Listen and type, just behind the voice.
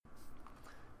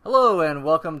Hello and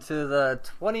welcome to the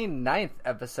 29th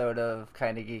episode of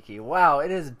Kinda Geeky. Wow,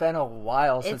 it has been a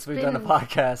while since we've done a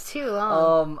podcast. Too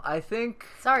long. I think...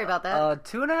 Sorry about that.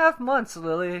 2.5 months,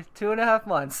 Lily. 2.5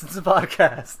 months since the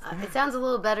podcast. It sounds a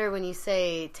little better when you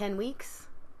say 10 weeks.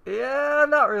 Yeah,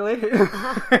 not really.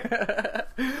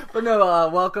 But no,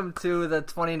 welcome to the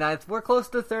 29th. We're close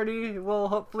to 30. We'll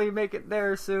hopefully make it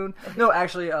there soon. No,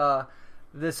 actually,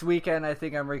 this weekend, I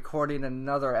think I'm recording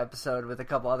another episode with a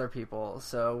couple other people,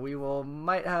 so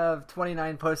might have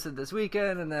 29 posted this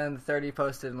weekend, and then 30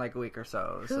 posted in like a week or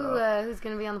so. Who's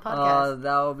going to be on the podcast?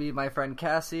 That'll be my friend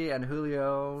Cassie and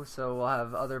Julio. So we'll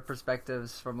have other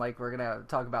perspectives from we're gonna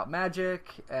talk about Magic,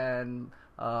 and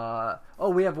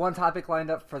we have one topic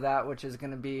lined up for that, which is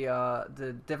gonna be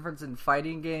the difference in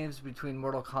fighting games between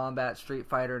Mortal Kombat, Street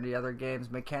Fighter, and the other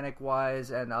games, mechanic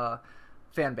wise, and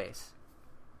fan base.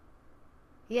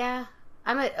 Yeah.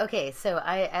 So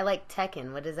I like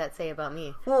Tekken. What does that say about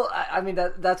me? Well, I mean,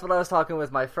 that's what I was talking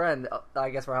with my friend. I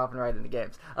guess we're hopping right into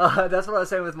games. That's what I was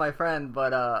saying with my friend,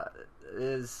 but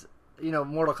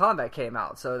Mortal Kombat came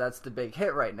out, so that's the big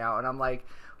hit right now. And I'm like,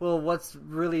 well, what's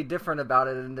really different about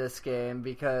it in this game?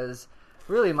 Because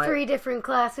really, 3 different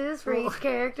classes for each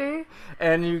character.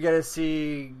 And you get to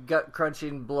see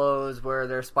gut-crunching blows where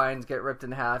their spines get ripped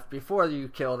in half before you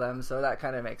kill them, so that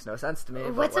kind of makes no sense to me.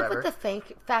 What's up with the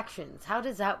factions? How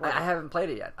does that work? I haven't played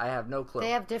it yet. I have no clue. They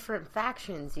have different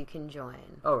factions you can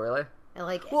join. Oh, really?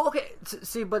 Well, okay.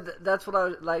 See, but that's what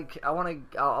I like.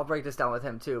 I'll break this down with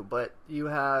him too. But you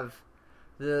have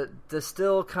the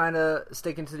still kind of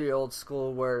sticking to the old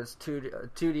school where it's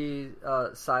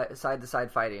 2D side to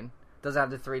side fighting. Doesn't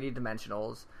have the 3D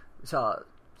dimensionals. So,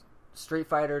 Street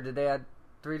Fighter, did they add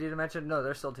 3D dimension? No,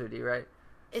 they're still 2D, right?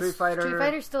 Street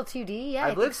Fighter's still 2D? Yeah,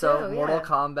 I believe think so. Yeah. Mortal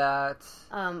Kombat.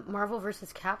 Marvel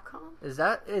vs. Capcom? Is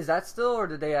that still, or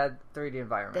did they add 3D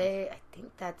environments? I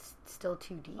think that's still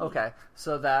 2D. Okay,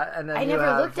 so that, and then I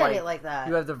never looked at it like that.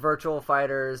 You have the virtual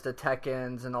fighters, the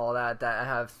Tekkens, and all that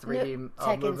have 3D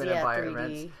movement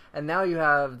environments. 3D. And now you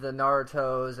have the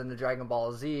Narutos and the Dragon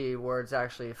Ball Z, where it's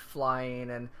actually flying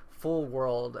and full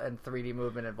world and 3D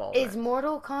movement involvement. Is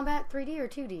Mortal Kombat 3D or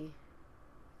 2D?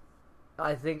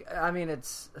 I mean,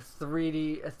 it's a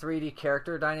 3D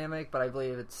character dynamic, but I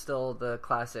believe it's still the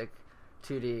classic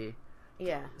 2D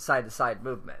side-to-side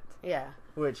movement. Yeah.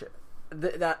 Which,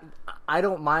 that I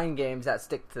don't mind games that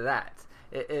stick to that.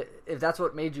 If that's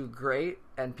what made you great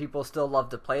and people still love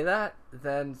to play that,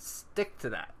 then stick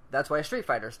to that. That's why Street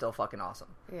Fighter is still fucking awesome.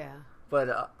 Yeah. But,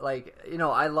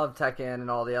 I love Tekken and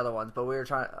all the other ones, but we were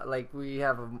trying,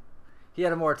 he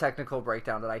had a more technical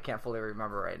breakdown that I can't fully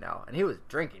remember right now. And he was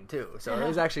drinking, too, so it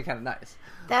was actually kind of nice.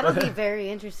 That'll be very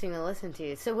interesting to listen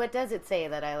to. So what does it say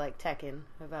that I like Tekken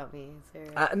about me?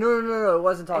 No, it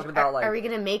wasn't talking about, Are we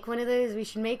going to make one of those? We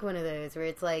should make one of those, where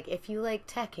it's like, if you like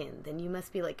Tekken, then you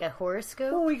must be like a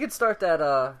horoscope? Well, we could start that,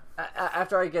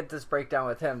 after I get this breakdown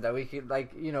with him, that we could,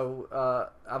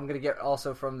 I'm going to get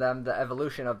also from them the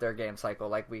evolution of their game cycle,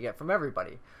 like we get from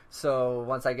everybody. So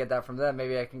once I get that from them,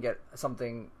 maybe I can get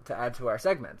something to add to our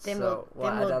segments. Then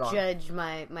we'll judge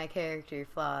my character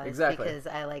flaws. Exactly. Because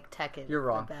I like Tekken. You're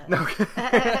wrong. No.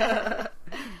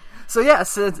 So yeah,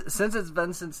 since it's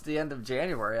been since the end of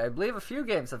January, I believe a few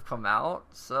games have come out.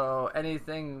 So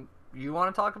anything you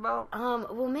want to talk about?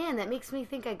 Well, man, that makes me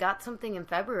think I got something in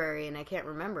February and I can't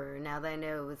remember now that I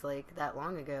know it was that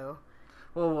long ago.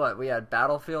 Well, what? We had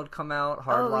Battlefield come out,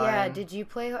 Hardline. Oh, yeah. Did you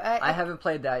play... I haven't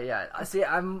played that yet. See,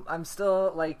 I'm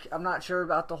still, I'm not sure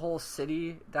about the whole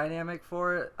city dynamic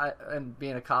for it, and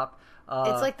being a cop.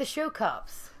 It's like the show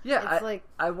cops. Yeah,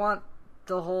 I want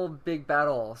the whole big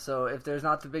battle, so if there's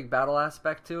not the big battle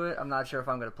aspect to it, I'm not sure if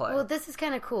I'm going to play. Well, this is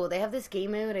kind of cool. They have this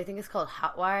game mode, I think it's called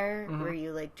Hotwire, where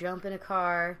you, jump in a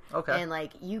car, and,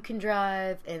 you can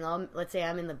drive, and let's say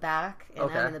I'm in the back, and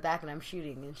I'm in the back, and I'm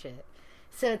shooting and shit.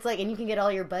 So it's and you can get all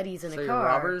your buddies in a car. So you're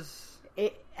robbers?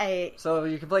 So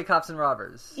you can play cops and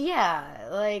robbers?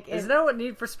 Yeah, Isn't that what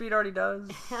Need for Speed already does?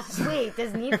 Wait,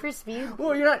 does Need for Speed?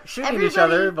 Well, you're not shooting each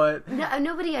other, but...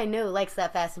 Nobody I know likes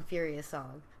that Fast and Furious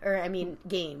song. Or,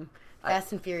 game.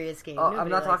 Fast and Furious game. I'm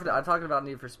talking about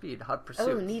Need for Speed, Hot Pursuit.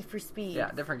 Oh, Need for Speed.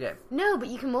 Yeah, different game. No, but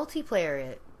you can multiplayer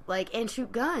it. And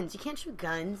shoot guns. You can't shoot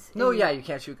guns. No, you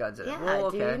can't shoot guns in it. Yeah, well,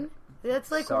 okay. dude.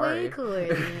 That's way cooler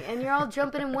than me. And you're all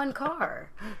jumping in one car.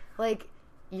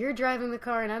 You're driving the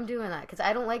car and I'm doing that. Because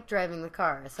I don't like driving the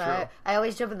car. So I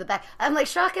always jump in the back. I'm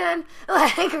shotgun.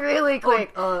 Really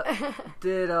quick.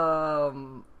 Did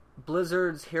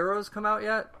Blizzard's Heroes come out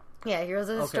yet? Yeah, Heroes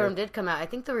of the Storm did come out. I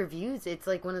think the reviews, it's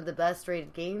like one of the best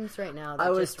rated games right now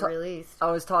that just released.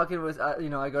 I was talking with,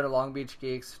 I go to Long Beach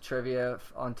Geeks trivia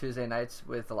on Tuesday nights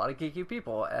with a lot of geeky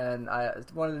people, and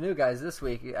one of the new guys this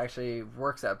week actually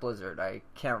works at Blizzard. I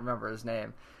can't remember his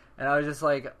name. And I was just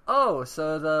like, oh,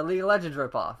 so the League of Legends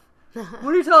ripoff.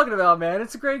 What are you talking about, man?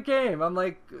 It's a great game. I'm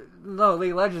like, no,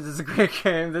 League of Legends is a great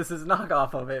game. This is a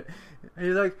knockoff of it. And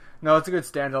he's like, no, it's a good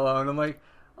standalone. I'm like,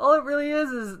 all it really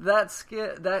is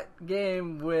that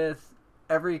game with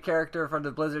every character from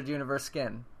the Blizzard universe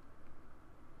skin,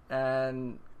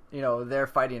 and their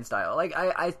fighting style. Like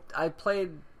I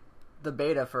played the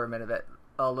beta for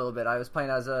a little bit. I was playing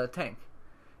as a tank,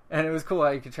 and it was cool how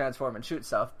you could transform and shoot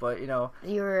stuff. But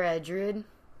you were a druid.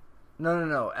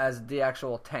 No, as the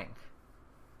actual tank.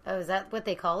 Oh, is that what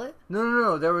they call it?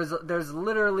 No. There's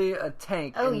literally a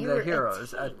tank in the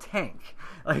Heroes. A tank.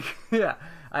 Like, yeah.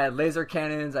 I had laser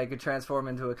cannons. I could transform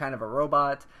into a kind of a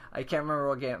robot. I can't remember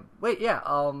what game. Wait, yeah.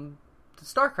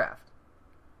 StarCraft.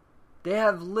 They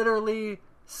have literally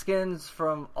skins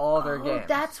from all their games.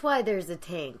 That's why there's a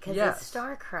tank. Because it's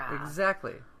StarCraft.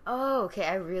 Exactly. Oh, okay.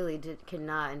 I really could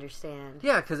not understand.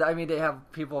 Yeah, because they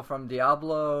have people from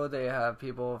Diablo. They have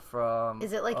people from.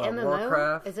 Is it like MMO?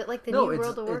 Warcraft. Is it like the new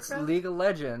World of Warcraft? It's League of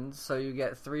Legends. So you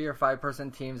get 3 or 5 person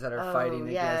teams that are fighting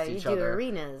against each other. Yeah,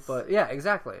 you do arenas. But yeah,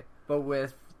 exactly. But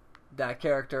with that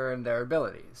character and their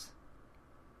abilities.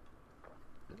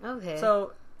 Okay.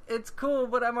 So it's cool,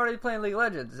 but I'm already playing League of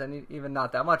Legends, and even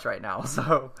not that much right now.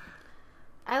 So.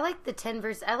 I like the 10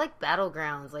 versus... I like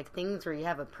battlegrounds, like things where you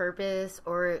have a purpose,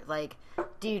 or like,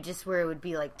 just where it would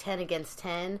be like 10 against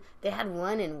 10. They had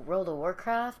one in World of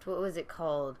Warcraft. What was it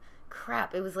called?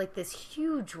 Crap, it was like this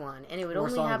huge one, and it would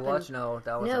only happen... No,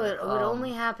 that was it would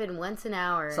only happen once an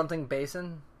hour. Something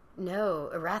Basin?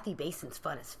 No, Arathi Basin's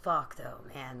fun as fuck, though,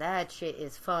 man. That shit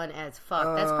is fun as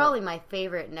fuck. That's probably my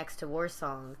favorite next to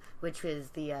Warsong, which was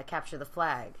the Capture the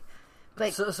Flag.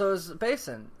 But so is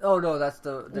Basin. Oh no, there's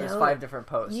 5 different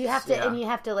posts. You have to and you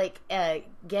have to like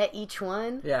get each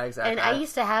one. Yeah, exactly. And I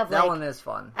used to have that one is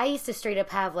fun. I used to straight up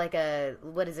have like a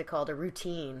what is it called, a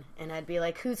routine, and I'd be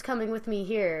like, who's coming with me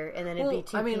here? And then it'd be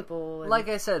 2 people. And like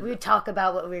I said, we'd talk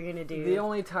about what we were gonna do. The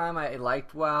only time I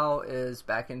liked WoW is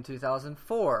back in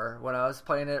 2004 when I was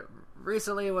playing it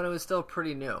recently when it was still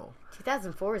pretty new.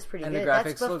 2004 is pretty and good. The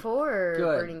graphics That's before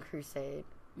Burning Crusade.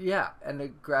 Yeah, and the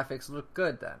graphics looked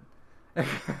good then.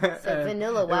 So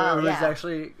vanilla WoW,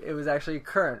 it was actually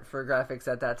current for graphics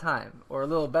at that time, or a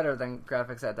little better than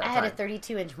graphics at that time. I had a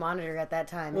 32-inch monitor at that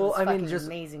time. Well, it was just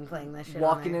amazing playing that shit.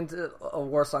 Walking into a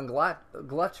Warsong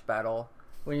Glutch battle,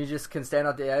 when you just can stand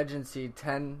at the edge and see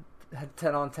 10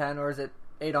 on 10, or is it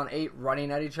 8 on 8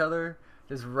 running at each other,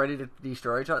 just ready to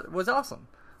destroy each other, it was awesome.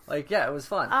 Like, yeah, it was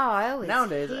fun. Oh, I always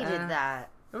hated that.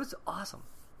 It was awesome.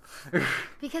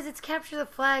 Because it's Capture the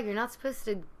Flag. You're not supposed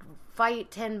to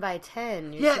fight 10 by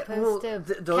 10. You're supposed to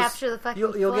capture the fucking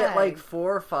flag. You'll get like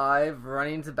 4 or 5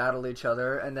 running to battle each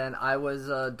other, and then I was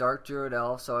a Dark Druid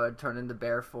Elf, so I'd turn into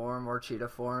bear form or cheetah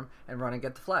form and run and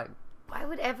get the flag. Why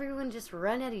would everyone just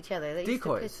run at each other? That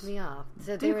decoys. Used to piss me off.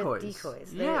 So they were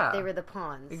decoys. They were the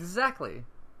pawns. Exactly.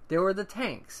 They were the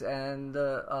tanks and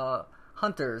the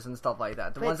hunters and stuff like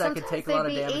that. The ones that could take a lot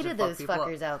of damage. There'd be 8 of those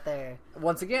fuckers out there.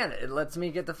 Once again, it lets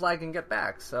me get the flag and get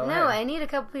back. So no, I need a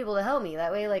couple people to help me.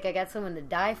 That way, like, I got someone to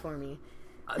die for me.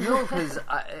 No, because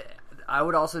I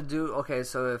would also do... Okay,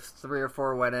 so if 3 or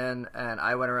 4 went in and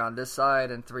I went around this side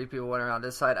and 3 people went around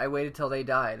this side, I waited till they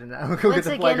died and I would go get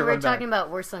the flag. Once again, we're talking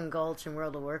about Warsong Gulch and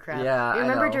World of Warcraft. Yeah, you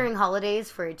remember during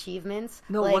holidays for achievements?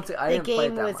 No, like, I didn't play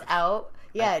it that much. The game was out.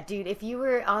 Yeah, dude, if you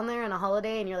were on there on a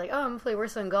holiday and you're like, oh, I'm going to play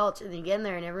Warsong Gulch, and then you get in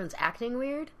there and everyone's acting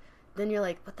weird, then you're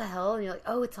like, what the hell? And you're like,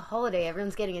 oh, it's a holiday.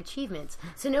 Everyone's getting achievements.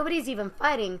 So nobody's even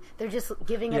fighting. They're just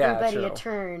giving everybody a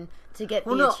turn to get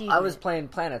the achievement. I was playing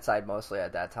PlanetSide mostly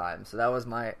at that time, so that was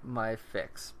my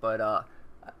fix. But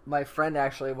my friend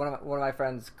actually, one of my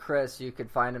friends, Chris, you could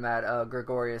find him at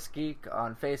Gregorious Geek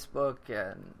on Facebook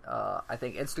and I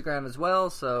think Instagram as well.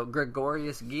 So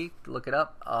Gregorious Geek, look it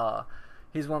up.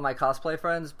 He's one of my cosplay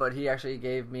friends, but he actually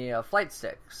gave me a flight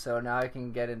stick, so now I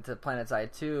can get into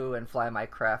PlanetSide 2 and fly my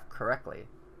craft correctly.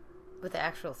 With the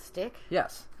actual stick?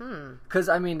 Yes. Because,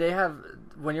 they have...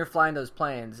 When you're flying those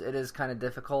planes, it is kind of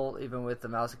difficult, even with the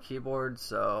mouse and keyboard,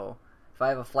 so... If I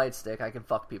have a flight stick, I can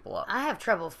fuck people up. I have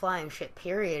trouble flying shit,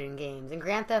 period, in games. In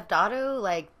Grand Theft Auto,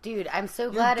 like, dude, I'm so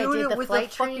glad I did the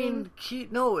flight training.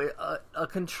 A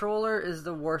controller is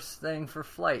the worst thing for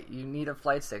flight. You need a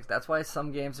flight stick. That's why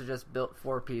some games are just built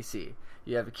for PC.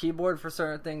 You have a keyboard for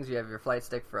certain things, you have your flight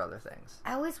stick for other things.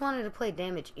 I always wanted to play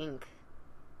Damage Inc.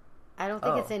 I don't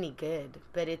think it's any good,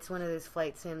 but it's one of those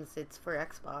flight sims. It's for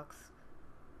Xbox.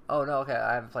 Oh, no, okay.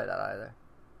 I haven't played that either.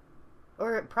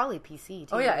 Or probably PC,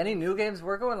 too. Oh, yeah. Any new games?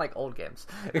 We're going, like, old games.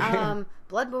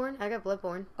 Bloodborne. I got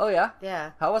Bloodborne. Oh, yeah?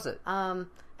 Yeah. How was it? My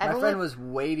friend was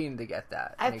waiting to get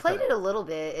that. I've played it a little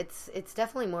bit. It's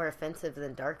definitely more offensive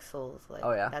than Dark Souls. Like,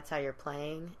 oh, yeah? That's how you're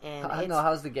playing. And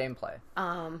how's the gameplay?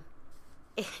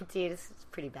 Dude, it's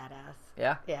pretty badass.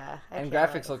 Yeah? Yeah. And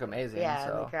graphics look amazing. Yeah,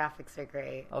 so. the graphics are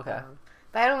great. Okay.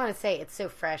 But I don't want to say it's so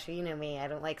fresh. You know me. I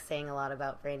don't like saying a lot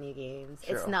about brand new games.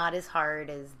 True. It's not as hard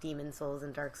as Demon Souls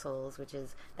and Dark Souls,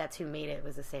 that's who made it. It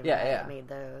was the same guy that made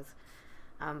those.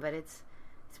 But it's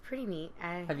pretty neat.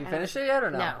 Have you finished it yet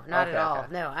or no? No, not at all. Okay.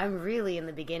 No, I'm really in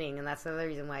the beginning, and that's another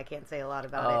reason why I can't say a lot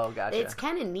about it. Oh, gotcha. It's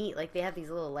kind of neat. Like, they have these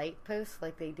little light posts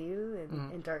like they do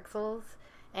in Dark Souls.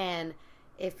 And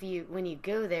when you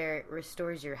go there, it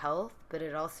restores your health, but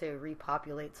it also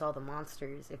repopulates all the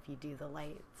monsters if you do the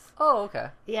lights. Oh, okay.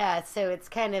 Yeah, so it's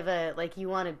kind of like you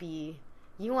want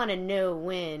to know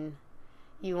when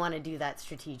you want to do that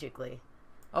strategically.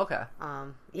 Okay.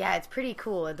 Yeah, it's pretty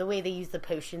cool. The way they use the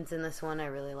potions in this one, I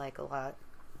really like a lot.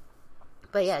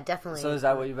 But yeah, definitely. So is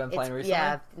that what you've been playing recently?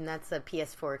 Yeah, and that's a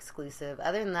PS4 exclusive.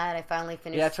 Other than that, I finally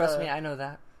finished. Yeah, trust me, I know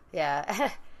that. Yeah.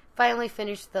 Finally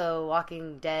finished the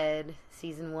Walking Dead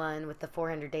Season 1 with the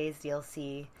 400 Days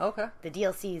DLC. Okay. The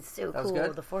DLC is so cool.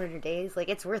 Good. The 400 Days. Like,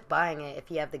 it's worth buying it if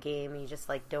you have the game and you just,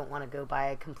 like, don't want to go buy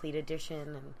a complete edition.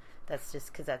 And that's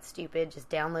just because that's stupid. Just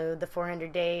download the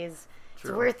 400 Days. True.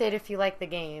 It's worth it if you like the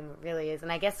game. It really is.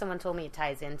 And I guess someone told me it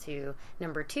ties into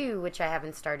number 2, which I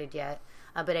haven't started yet.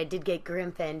 But I did get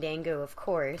Grim Fandango, of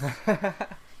course.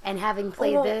 And having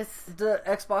played this... The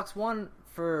Xbox One...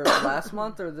 for last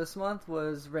month or this month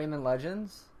was Rayman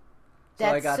Legends. So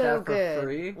That's I got so that for good.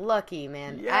 free. Lucky,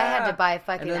 man. Yeah. I had to buy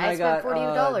fucking... I spent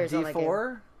 $40 on that game.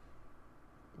 D4.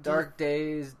 Dark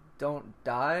Days Don't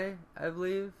Die, I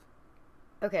believe.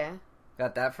 Okay.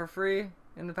 Got that for free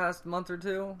in the past month or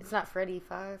two. It's not Freddy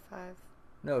 5?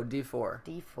 No, D4.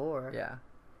 D4. Yeah.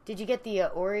 Did you get the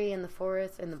Ori in the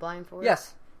Forest, in the Blind Forest?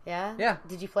 Yes. Yeah? Yeah.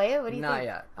 Did you play it? What do you think? Not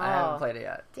yet. I haven't played it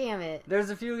yet. Damn it. There's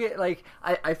a few like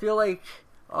I feel like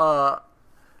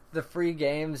the free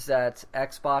games that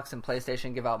Xbox and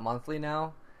PlayStation give out monthly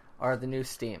now are the new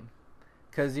Steam.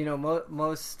 Because, you know,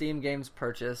 most Steam games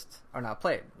purchased are not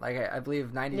played. Like, I believe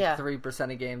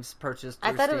 93% of games purchased through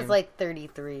I thought Steam. It was like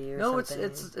 33 or something. No,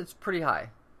 it's pretty high.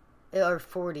 Or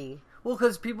 40. Well,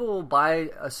 because people will buy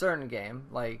a certain game,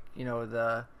 like, you know,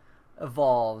 the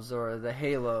Evolves or the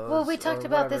Halos. Well, we talked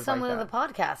about this on one of the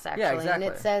podcasts, actually. Yeah, exactly.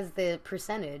 And it says the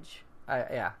percentage.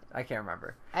 I can't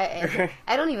remember. I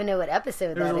don't even know what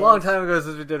episode that is. It was a long time ago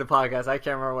since we did a podcast. I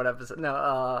can't remember what episode.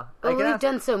 No, we've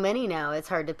done so many now. It's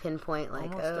hard to pinpoint.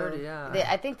 Like, almost 30, yeah.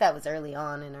 I think that was early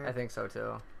on in our. I think so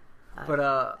too. But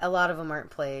a lot of them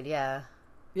aren't played. Yeah.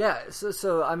 Yeah.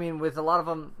 So I mean, with a lot of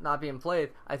them not being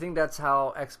played, I think that's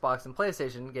how Xbox and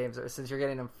PlayStation games are. Since you're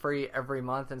getting them free every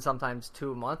month and sometimes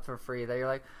 2 a month for free, that you're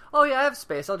like, oh yeah, I have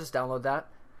space. I'll just download that.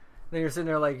 Then you're sitting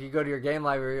there like, you go to your game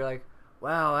library, you're like,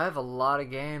 wow, I have a lot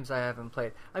of games I haven't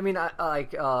played. I mean, I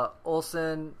like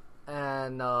Olsen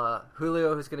and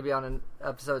Julio, who's going to be on an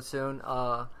episode soon,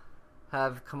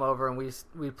 have come over and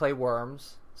we play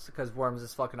Worms because Worms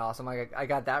is fucking awesome. I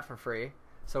got that for free.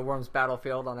 So Worms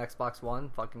Battlefield on Xbox One,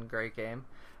 fucking great game.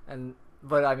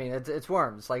 But I mean, it's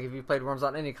Worms. Like if you played Worms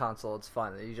on any console, it's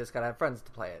fun. You just gotta have friends to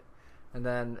play it. And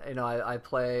then I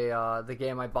play the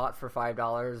game I bought for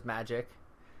 $5, Magic.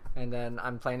 And then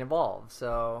I'm playing Evolve,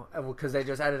 so because they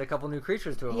just added a couple new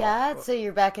creatures to Evolve. Yeah, so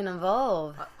you're back in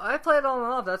Evolve. I play it on and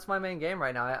off. That's my main game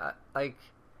right now. I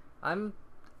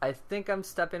think I'm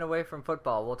stepping away from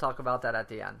football. We'll talk about that at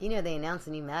the end. You know, they announced a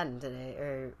new Madden today,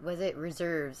 or was it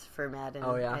reserves for Madden?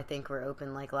 Oh yeah, I think were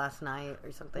open like last night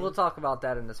or something. We'll talk about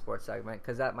that in the sports segment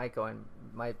because that might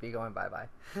be going bye bye.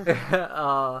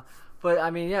 But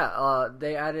I mean, yeah,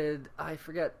 they added. I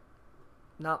forget,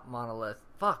 not Monolith.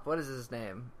 Fuck, what is his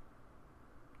name?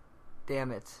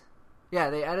 Damn it. Yeah,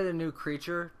 they added a new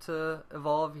creature to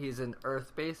Evolve. He's an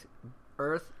earth-based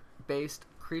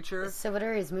creature. So what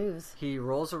are his moves? He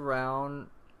rolls around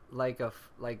like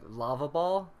lava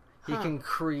ball. He can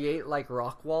create like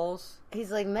rock walls.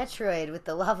 He's like Metroid with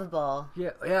the lava ball.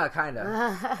 Yeah, kind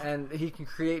of. And he can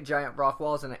create giant rock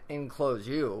walls and enclose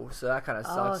you. So that kind of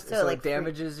sucks. So like it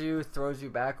damages you, throws you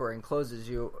back, or encloses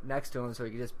you next to him, so he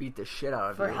can just beat the shit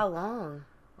out of you. For how long?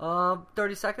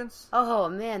 30 seconds. Oh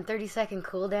man, 30-second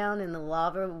cooldown in the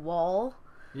lava wall.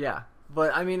 Yeah,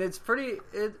 but I mean, it's pretty.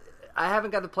 I haven't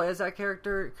got to play as that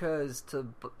character because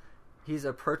he's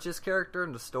a purchase character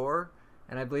in the store,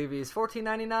 and I believe he's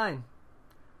 $14.99.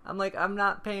 I'm like, I'm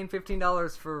not paying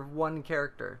 $15 for one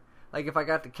character. Like, if I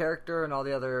got the character and all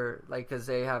the other, like, because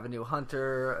they have a new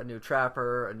hunter, a new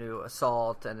trapper, a new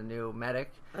assault, and a new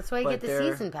medic. That's why you get the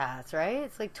season pass, right?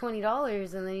 It's like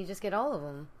 $20, and then you just get all of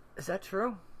them. Is that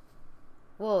true?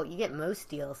 Well, you get most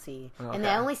DLC. Okay. And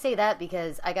I only say that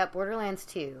because I got Borderlands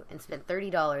 2 and spent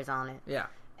 $30 on it. Yeah.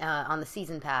 On the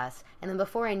season pass, and then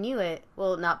before I knew it,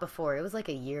 well, not before, it was like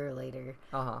a year later,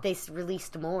 they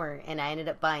released more, and I ended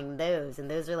up buying those, and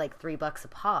those are like $3 a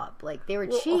pop. Like, they were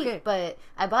cheap, but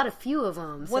I bought a few of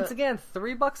them. Once again,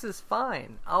 $3 is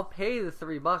fine. I'll pay the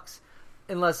 $3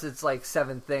 unless it's like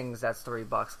 7 things. That's $3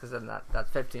 because then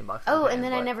that's $15. Oh, and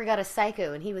then I never got a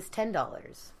Psycho, and he was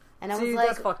 $10, and I was like,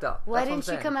 that's fucked up. Why didn't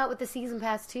you come out with the season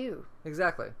pass too?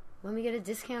 Exactly. Let me get a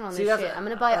discount on this shit. I'm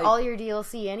gonna buy all your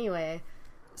DLC anyway.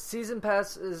 Season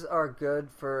passes are good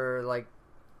for, like,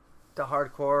 the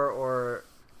hardcore or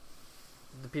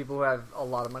the people who have a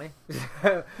lot of money.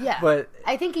 Yeah. But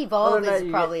I think Evolve is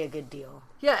probably a good deal.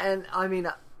 Yeah, and, I mean,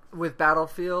 with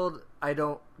Battlefield, I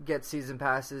don't get season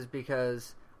passes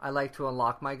because I like to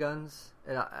unlock my guns.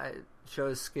 It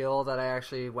shows skill that I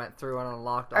actually went through and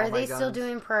unlocked all my guns. Are they still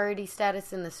doing priority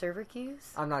status in the server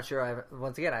queues? I'm not sure.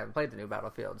 Once again, I haven't played the new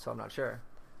Battlefield, so I'm not sure.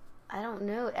 I don't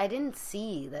know. I didn't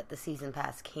see that the season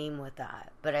pass came with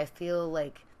that, but I feel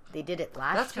like they did it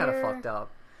last year. That's kind of fucked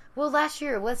up. Well, last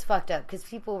year it was fucked up because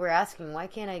people were asking, why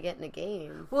can't I get in a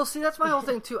game? Well, see, that's my whole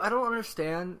thing, too. I don't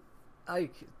understand.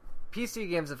 Like, PC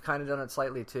games have kind of done it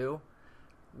slightly, too.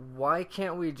 Why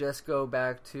can't we just go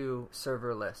back to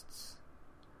server lists?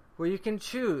 Where you can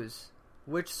choose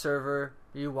which server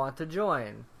you want to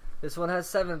join. This one has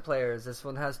 7 players. This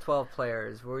one has 12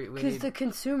 players. Because the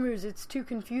consumers, it's too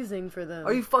confusing for them.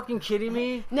 Are you fucking kidding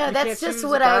me? No, that's just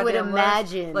what I would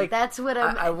imagine. Like, that's what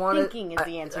I'm thinking is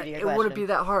the answer to your question. It wouldn't be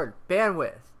that hard.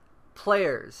 Bandwidth,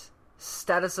 players,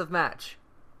 status of match.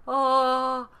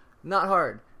 Oh, not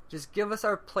hard. Just give us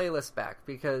our playlist back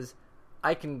because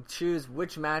I can choose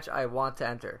which match I want to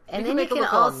enter. And you then can make you it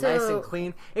look also all nice and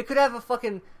clean. It could have a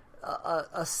fucking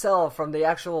a cell from the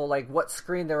actual, like, what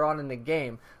screen they're on in the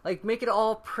game. Like, make it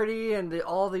all pretty and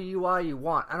all the UI you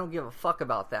want. I don't give a fuck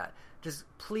about that. Just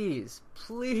please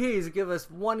give us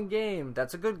one game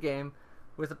that's a good game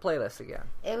with a playlist again.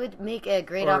 It would make a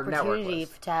great opportunity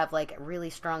to have, like,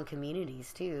 really strong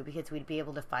communities too, because we'd be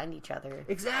able to find each other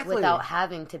without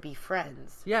having to be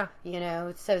friends. Yeah, you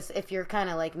know. So if you're kind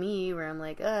of like me, where I'm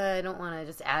like, I don't want to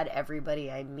just add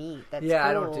everybody I meet. That's cool.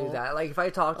 I don't do that. Like, if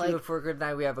I talk to you for a good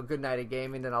night, we have a good night of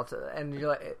gaming, then and you're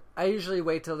like, I usually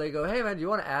wait till they go, hey man, do you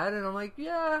want to add? And I'm like,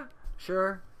 yeah,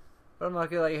 sure, but I'm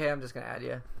not gonna like, hey, I'm just gonna add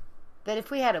you. But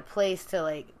if we had a place to,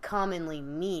 like, commonly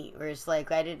meet, where it's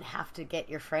like I didn't have to get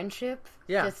your friendship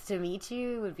just to meet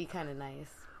you, it would be kind of nice.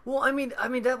 Well, I mean,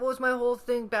 that was my whole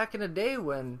thing back in the day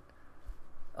when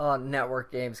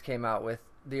network games came out with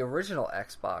the original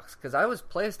Xbox. Because I was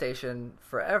PlayStation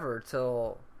forever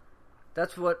till...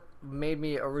 That's what made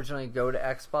me originally go to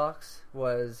Xbox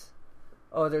was...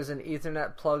 Oh, there's an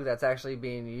Ethernet plug that's actually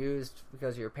being used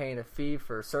because you're paying a fee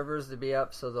for servers to be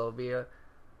up, so there'll be a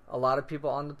lot of people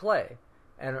on the play.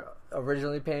 And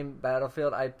originally playing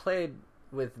Battlefield, I played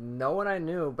with no one I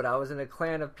knew, but I was in a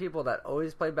clan of people that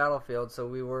always played Battlefield, so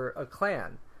we were a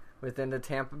clan within the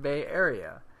Tampa Bay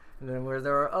area. And then where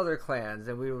there are other clans,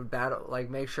 and we would battle, like,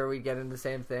 make sure we get in the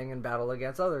same thing and battle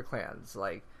against other clans.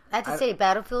 Like, I have to say,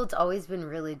 Battlefield's always been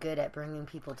really good at bringing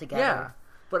people together. Yeah,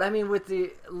 but I mean, with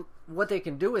what they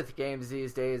can do with games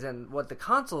these days and what the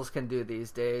consoles can do these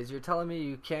days, you're telling me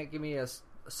you can't give me a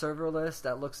server list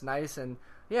that looks nice and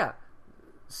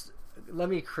let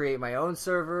me create my own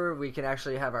server. We can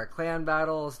actually have our clan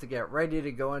battles to get ready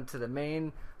to go into the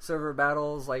main server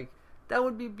battles. Like, that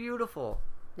would be beautiful.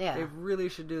 Yeah, they really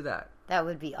should do that. That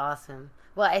would be awesome.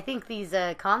 Well, I think these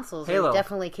consoles are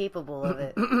definitely capable of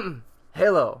it.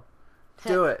 Halo,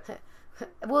 do it.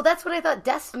 Well, that's what I thought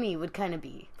Destiny would kind of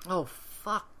be. Oh,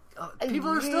 fuck. People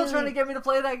are still trying to get me to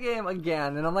play that game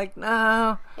again, and I'm like,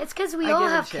 no. It's because we all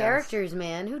have characters,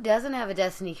 man. Who doesn't have a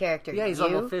Destiny character? Yeah, he's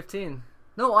level 15.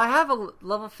 No, I have a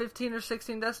level 15 or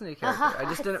 16 Destiny character. I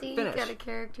just didn't finish. You got a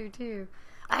character, too.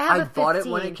 I bought it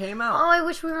when it came out. Oh, I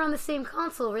wish we were on the same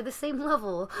console. We're the same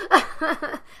level.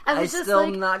 I'm still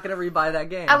not going to rebuy that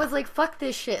game. I was like, fuck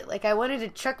this shit. Like, I wanted to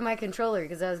chuck my controller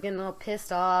because I was getting all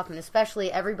pissed off, and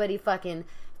especially everybody fucking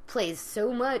plays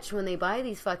so much when they buy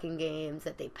these fucking games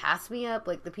that they pass me up,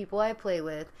 like the people I play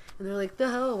with, and they're like, the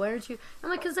hell, why aren't you? I'm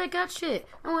like, because I got shit.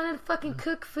 I wanted to fucking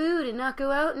cook food and not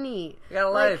go out and eat. You got a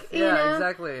life. Yeah, you know?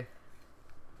 Exactly.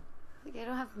 Like, I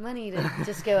don't have money to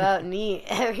just go out and eat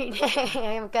every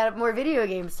day. I've got more video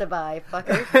games to buy,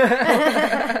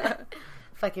 fucker.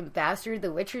 fucking bastard,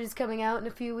 The Witcher is coming out in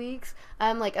a few weeks.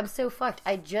 I'm like, I'm so fucked.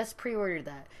 I just pre-ordered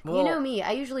that. Well, you know me.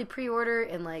 I usually pre-order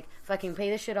and like fucking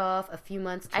pay the shit off a few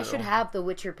months. True. I should have The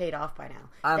Witcher paid off by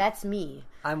now. That's me.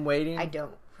 I'm waiting. I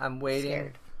don't. I'm waiting.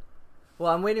 Scared.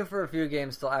 Well, I'm waiting for a few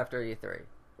games till after E3,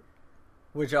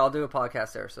 which I'll do a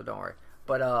podcast there, so don't worry.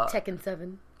 But Tekken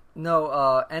 7.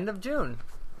 No, end of June.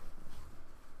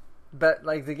 But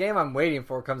like the game I'm waiting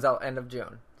for comes out end of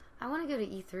June. I want to go to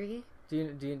E3.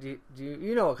 Do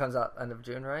you know what comes out end of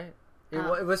June, right?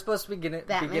 It was supposed to be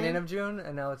beginning of June,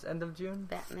 and now it's end of June.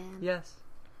 Batman. Yes.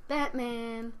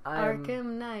 Batman.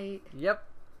 Arkham Knight. Yep,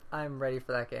 I'm ready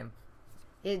for that game.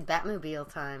 It's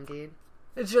Batmobile time, dude.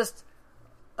 It's just,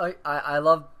 I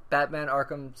love Batman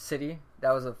Arkham City.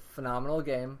 That was a phenomenal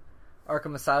game.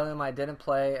 Arkham Asylum I didn't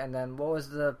play, and then what was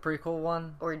the prequel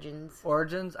one?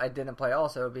 Origins I didn't play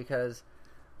also because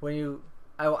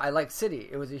I like City.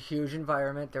 It was a huge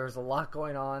environment. There was a lot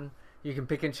going on. You can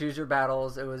pick and choose your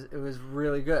battles. It was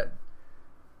really good.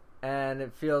 And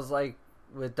it feels like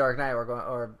with Dark Knight we're going,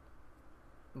 or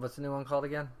what's the new one called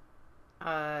again?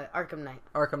 Arkham Knight.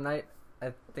 Arkham Knight.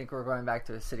 I think we're going back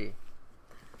to a city.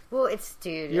 Well,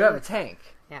 dude. You have a tank.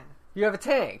 Yeah. You have a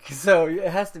tank, so it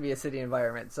has to be a city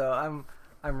environment. So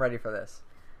I'm ready for this.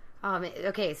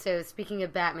 Okay, so speaking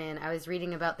of Batman, I was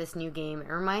reading about this new game.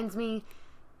 It reminds me,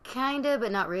 kinda,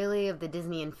 but not really, of the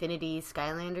Disney Infinity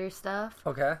Skylander stuff.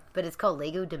 Okay. But it's called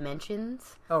Lego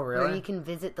Dimensions. Oh, really? Where you can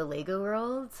visit the Lego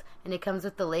worlds, and it comes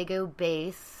with the Lego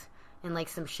base and like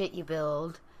some shit you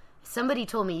build. Somebody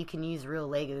told me you can use real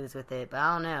Legos with it, but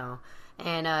I don't know.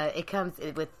 And it comes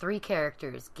with 3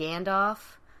 characters: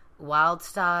 Gandalf,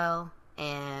 Wildstyle,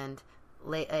 and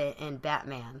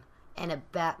Batman, and a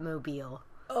Batmobile.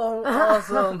 Oh,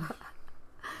 awesome!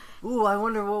 Ooh, I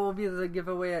wonder what will be the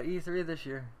giveaway at E3 this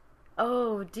year.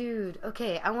 Oh, dude.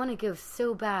 Okay, I want to go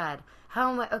so bad.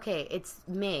 How am I? Okay, it's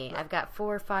May. I've got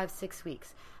 4, 5, 6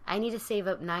 weeks. I need to save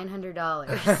up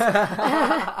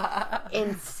 $900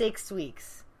 in 6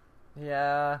 weeks.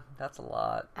 Yeah, that's a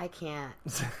lot. I can't.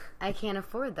 I can't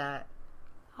afford that.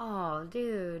 Oh,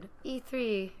 dude.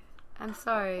 E3. I'm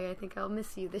sorry. I think I'll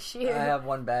miss you this year. I have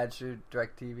one badge through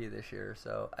DirecTV this year,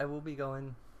 so I will be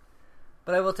going.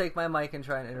 But I will take my mic and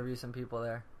try and interview some people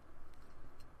there.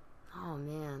 Oh,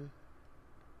 man.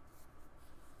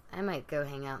 I might go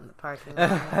hang out in the parking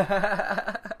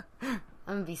lot. I'm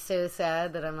going to be so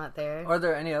sad that I'm not there. Are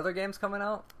there any other games coming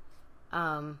out?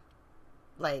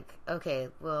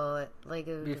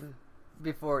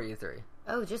 Before E3.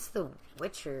 Oh, just The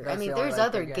Witcher. That's there's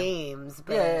other games,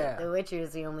 but yeah. The Witcher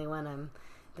is the only one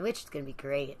The Witcher's gonna be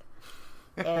great.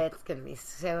 It's gonna be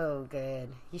so good.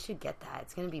 You should get that.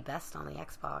 It's gonna be best on the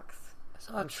Xbox. I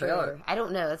saw a trailer. Sure. I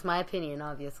don't know. That's my opinion,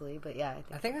 obviously, but yeah.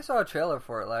 I think I saw a trailer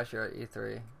for it last year at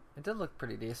E3. It did look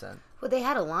pretty decent. Well, they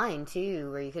had a line,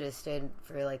 too, where you could have stood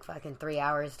for, like, fucking 3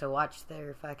 hours to watch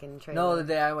their fucking trailer. No, the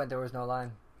day I went, there was no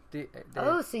line.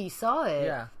 So you saw it?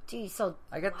 Yeah. Dude, you saw...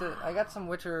 I got some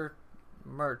Witcher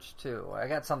merch, too. I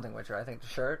got something Witcher. I think the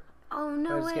shirt. Oh,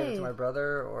 no way. I just gave it to my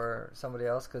brother or somebody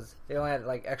else, because they only had,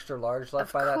 like, extra large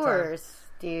left by that time. Of course,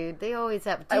 dude. They always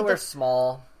have... Dude, I wear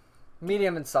small,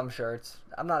 medium in some shirts.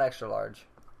 I'm not extra large.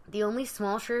 The only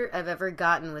small shirt I've ever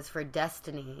gotten was for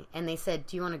Destiny, and they said,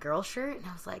 "Do you want a girl shirt?" And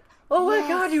I was like, "Oh yes. My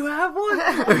god, you have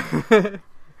one!"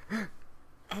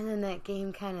 And then that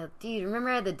game kind of... Dude, remember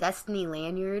I had the Destiny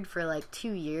lanyard for like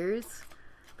 2 years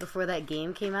before that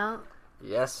game came out?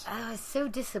 Yes. I was so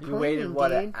disappointed, You waited, what,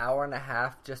 dude. an hour and a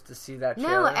half just to see that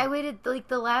trailer? No, I waited like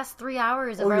the last 3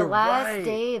 hours of our last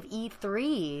day of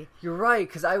E3. You're right,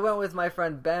 because I went with my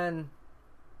friend Ben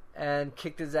and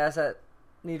kicked his ass at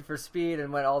Need for Speed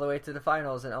and went all the way to the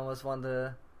finals and almost won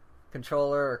the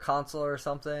controller or console or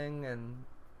something,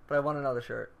 but I won another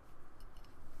shirt.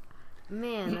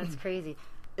 Man, that's crazy.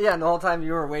 Yeah, and the whole time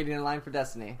you were waiting in line for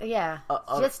Destiny. Yeah,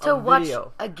 just to watch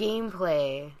a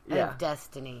gameplay of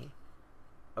Destiny.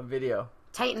 A video.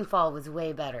 Titanfall was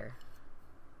way better.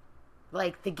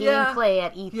 Like, the gameplay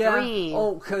at E3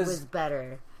 was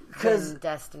better than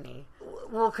Destiny.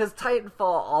 Well, because Titanfall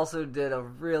also did a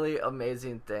really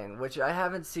amazing thing, which I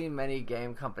haven't seen many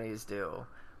game companies do,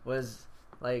 was,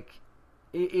 like,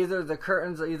 either the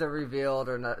curtains are either revealed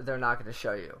or they're not going to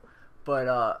show you.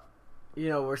 But,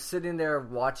 we're sitting there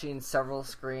watching several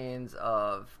screens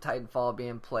of Titanfall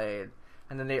being played,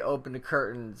 and then they open the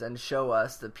curtains and show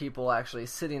us the people actually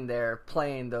sitting there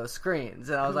playing those screens.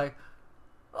 And I was like,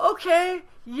 okay,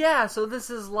 yeah, so this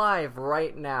is live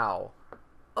right now.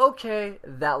 Okay,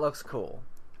 that looks cool.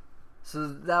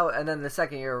 So and then the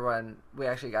second year when we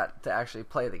actually got to actually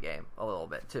play the game a little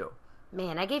bit too.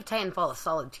 Man, I gave Titanfall a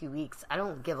solid 2 weeks. I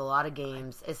don't give a lot of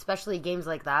games, especially games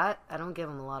like that. I don't give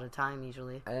them a lot of time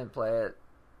usually. I didn't play it.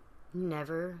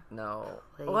 Never. No.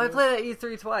 Well, I played at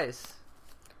E3 twice.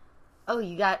 Oh,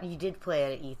 you did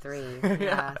play it at E3.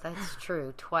 Yeah, that's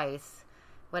true. Twice.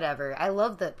 Whatever. I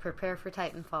love that prepare for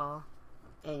Titanfall.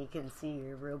 And you can see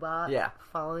your robot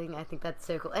falling. I think that's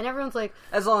so cool. And everyone's like...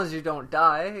 As long as you don't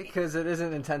die, because it is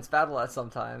an intense battle at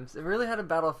sometimes. It really had a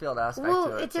battlefield aspect to it.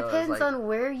 Well, it depends on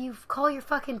where you call your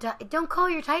fucking... Don't call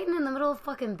your Titan in the middle of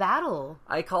fucking battle.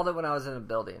 I called it when I was in a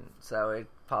building. So it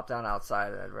popped down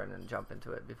outside and I'd run and jump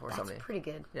into it before somebody... That's pretty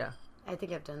good. Yeah. I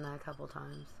think I've done that a couple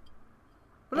times.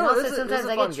 But no, also, sometimes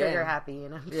I get trigger happy, you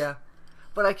know? Yeah.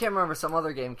 But I can't remember. Some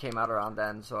other game came out around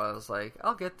then, so I was like,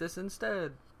 I'll get this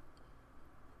instead.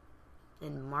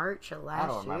 In March of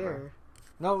last year.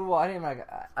 No, well, I didn't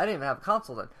even have a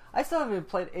console then. I still haven't even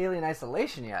played Alien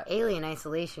Isolation yet. Alien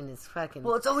Isolation is fucking...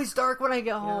 Well, it's always dark when I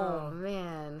get home. Oh,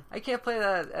 man. I can't play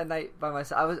that at night by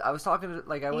myself. I was talking to...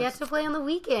 You have to play on the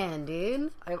weekend,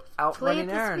 dude. I'm out running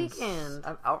errands. Play it this weekend.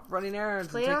 I'm out running errands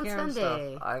play and on taking care of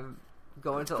Sunday. stuff. I'm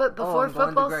going to... before I'm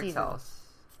football going to Greg's season. house.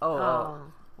 Oh.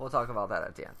 We'll talk about that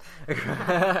at the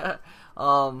end.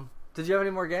 Did you have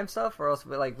any more game stuff, or else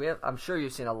I'm sure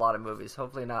you've seen a lot of movies.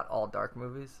 Hopefully, not all dark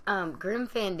movies. Grim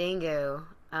Fandango.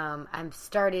 I'm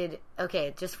started.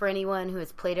 Okay, just for anyone who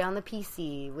has played it on the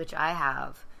PC, which I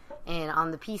have, and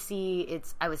on the PC,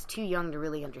 I was too young to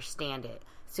really understand it.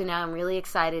 So now I'm really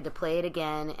excited to play it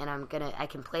again, and I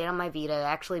can play it on my Vita. I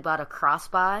actually bought a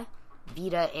cross-buy,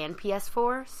 Vita and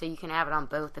PS4, so you can have it on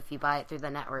both if you buy it through the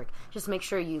network. Just make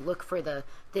sure you look for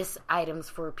this items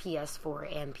for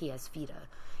PS4 and PS Vita.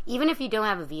 Even if you don't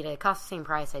have a Vita, it costs the same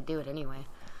price. I'd do it anyway.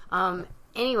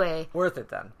 Anyway. Worth it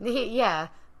then. Yeah,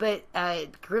 but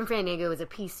Grim Fandango is a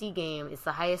PC game. It's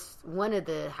one of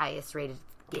the highest rated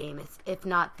games, if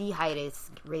not the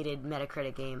highest rated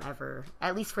Metacritic game ever.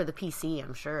 At least for the PC,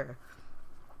 I'm sure.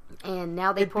 And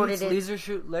now they ported it. Leisure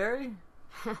Suit Larry?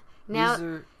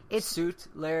 It's Suit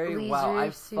Larry? Wow,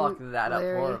 I fucked that up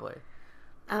horribly.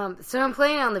 So I'm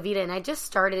playing it on the Vita, and I just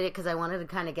started it because I wanted to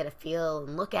kind of get a feel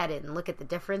and look at it and look at the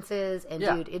differences. And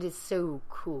dude, it is so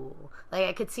cool. Like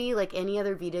I could see like any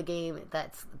other Vita game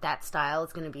that style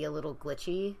is going to be a little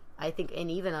glitchy. I think,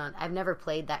 and even I've never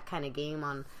played that kind of game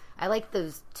on. I like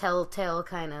those telltale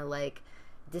kind of like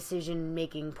decision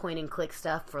making point and click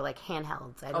stuff for like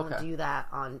handhelds. I don't do that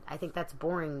on. I think that's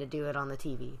boring to do it on the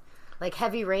TV. Like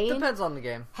Heavy Rain. Depends on the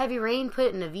game. Heavy Rain, put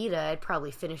it in a Vita, I'd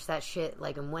probably finish that shit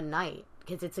like in one night.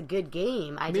 Because it's a good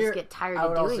game. I just get tired of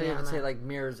doing it. I would also even say like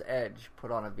Mirror's Edge put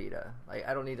on a Vita. Like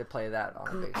I don't need to play that on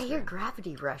a big screen. I hear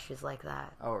Gravity Rush is like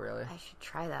that. Oh really? I should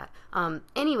try that.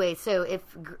 Anyway, so if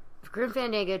Grim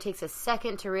Fandango takes a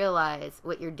second to realize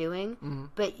what you're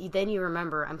doing, but then you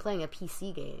remember I'm playing a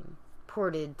PC game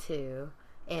ported to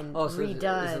and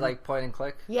redone. Is it like point and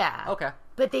click? Yeah. Okay.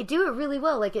 But they do it really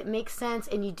well. Like it makes sense,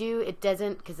 and it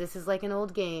doesn't, because this is like an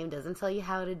old game. Doesn't tell you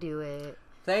how to do it.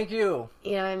 Thank you.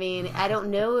 You know what I mean? I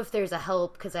don't know if there's a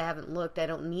help because I haven't looked. I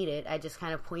don't need it. I just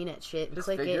kind of point at shit and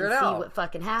click it and see what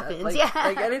fucking happens.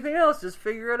 Like anything else, just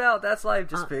figure it out. That's life.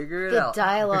 Just figure it out. The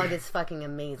dialogue is fucking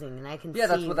amazing, and I can see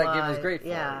that's what why. that game is great for.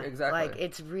 Yeah, exactly. Like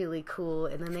it's really cool.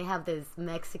 And then they have those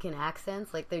Mexican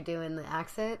accents, like they're doing the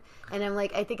accent, and I'm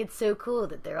like, I think it's so cool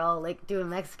that they're all like doing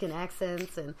Mexican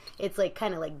accents, and it's like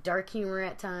kind of like dark humor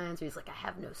at times. Where he's like, I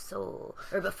have no soul,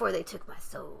 or before they took my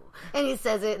soul, and he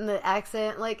says it in the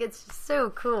accent. Like it's just so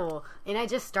cool. And I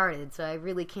just started, so I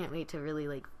really can't wait to really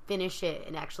like finish it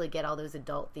and actually get all those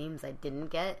adult themes I didn't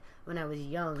get when I was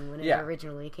young when it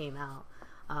originally came out.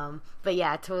 But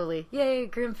yeah, totally. Yay,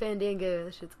 Grim Fandango.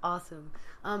 That shit's awesome.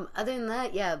 Other than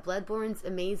that, yeah, Bloodborne's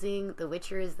amazing. The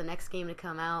Witcher is the next game to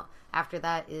come out. After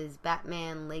that is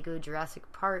Batman Lego Jurassic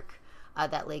Park.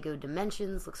 That Lego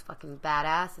Dimensions looks fucking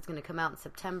badass. It's going to come out in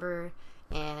September.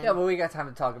 And yeah, but we got time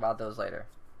to talk about those later.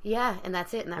 Yeah, and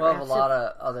that's it. And that we'll have a lot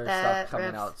of other stuff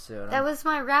coming out soon. That was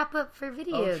my wrap up for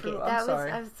video games. I'm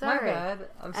sorry. I'm sorry. My bad.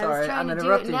 I'm sorry. I was trying to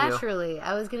do it naturally.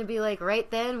 I was going to be like, right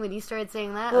then, when you started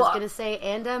saying that, I was going to say,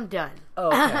 and I'm done. Oh,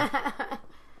 okay.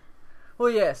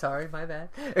 Well, yeah, sorry. My bad.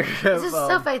 This is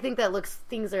stuff I think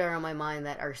things that are on my mind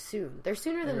that are soon. They're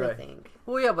sooner than we think.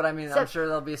 Well, yeah, but I mean, I'm sure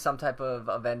there'll be some type of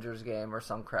Avengers game or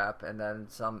some crap, and then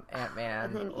some Ant-Man.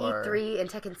 And then E3 and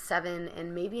Tekken 7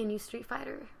 and maybe a new Street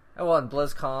Fighter. Well, and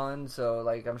BlizzCon, so,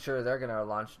 like, I'm sure they're going to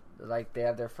launch, like, they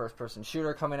have their first-person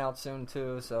shooter coming out soon,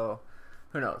 too, so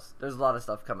who knows? There's a lot of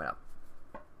stuff coming up.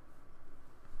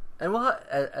 And we'll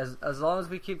as long as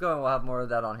we keep going, we'll have more of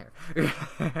that on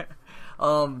here.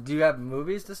 Do you have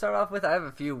movies to start off with? I have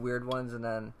a few weird ones, and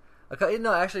then...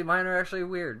 no, actually, mine are actually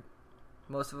weird.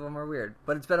 Most of them are weird.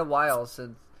 But it's been a while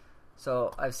since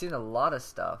So I've seen a lot of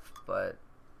stuff, but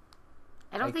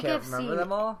I don't think can't I've remember seen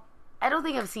them all. I don't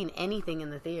think I've seen anything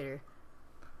in the theater.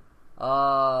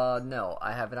 No,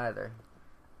 I haven't either.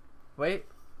 Wait,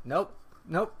 nope.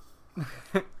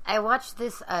 I watched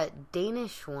this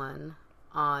Danish one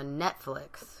on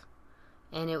Netflix,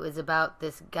 and it was about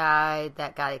this guy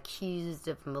that got accused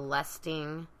of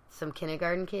molesting some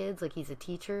kindergarten kids. Like, he's a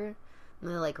teacher, and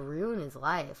they like ruin his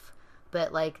life.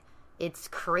 But like, it's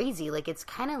crazy. Like, it's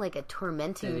kind of like a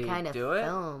tormenting kind of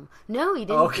film. No, he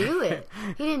didn't do it.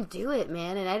 He didn't do it,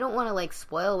 man. And I don't want to like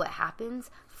spoil what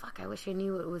happens. Fuck, I wish I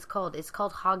knew what it was called. It's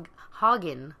called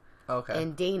Hagen.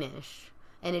 In Danish,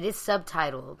 and it is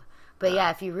subtitled. But yeah,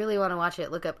 if you really want to watch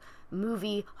it, look up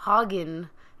movie Hagen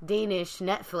Danish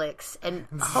Netflix, and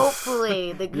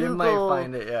hopefully the Google you might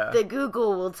find it, the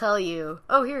Google will tell you.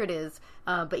 Oh, here it is.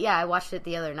 But yeah, I watched it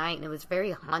the other night, and it was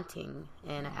very haunting,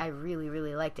 and I really,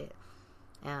 really liked it.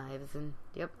 It was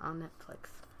on Netflix.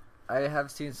 I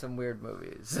have seen some weird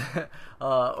movies,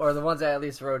 or the ones I at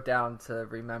least wrote down to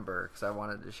remember because I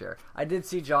wanted to share. I did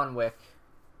see John Wick.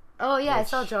 Oh yeah, I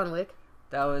saw John Wick.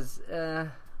 That was.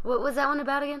 What was that one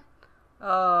about again?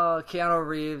 Keanu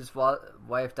Reeves'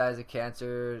 wife dies of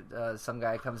cancer. Some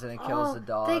guy comes in and kills the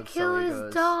dog. They kill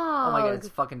his dog. Oh my god, it's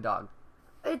a fucking dog.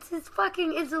 It's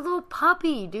a little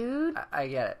puppy, dude. I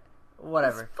get it.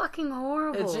 Whatever. It's fucking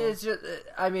horrible. It's just,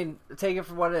 I mean, take it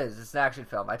for what it is. It's an action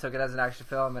film. I took it as an action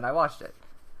film and I watched it.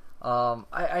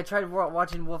 I tried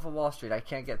watching Wolf of Wall Street. I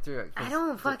can't get through it. I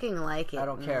don't fucking like it. I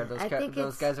don't care.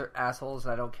 Those guys are assholes,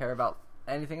 and I don't care about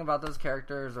anything about those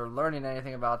characters or learning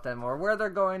anything about them or where they're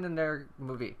going in their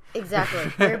movie.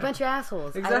 Exactly. They're a bunch of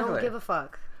assholes. Exactly. I don't give a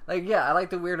fuck. Like, yeah, I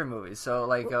like the weirder movies. So,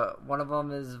 like, one of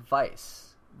them is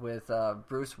Vice with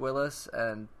Bruce Willis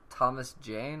and Thomas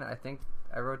Jane. I think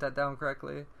I wrote that down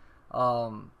correctly.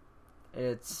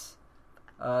 It's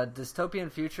a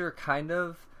dystopian future, kind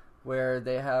of, where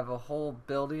they have a whole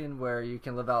building where you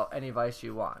can live out any vice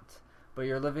you want. But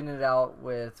you're living it out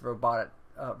with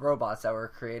robots that were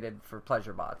created for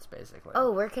pleasure bots, basically.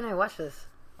 Oh, where can I watch this?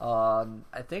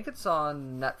 I think it's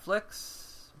on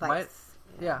Netflix. Vice.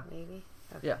 Yeah. Maybe?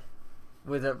 Okay. Yeah.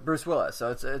 With Bruce Willis.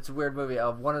 So it's a weird movie.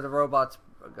 One of the robots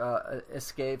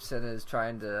escapes and is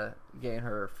trying to gain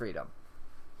her freedom.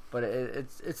 But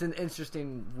it's an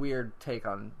interesting, weird take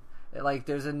on... Like,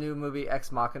 there's a new movie, Ex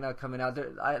Machina, coming out.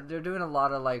 They're doing a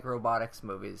lot of, like, robotics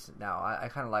movies now. I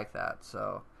kind of like that.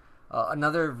 So,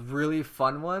 another really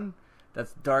fun one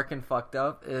that's dark and fucked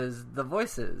up is The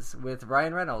Voices with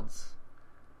Ryan Reynolds.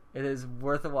 It is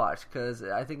worth a watch, because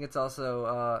I think it's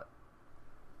also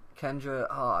Kendra...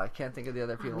 Oh, I can't think of the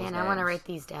other people's names. I want to write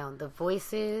these down. The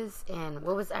Voices, and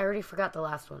what was... I already forgot the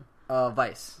last one.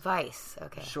 Vice. Vice,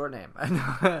 okay. Short name. I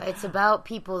know. It's about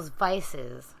people's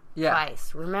vices. Yeah.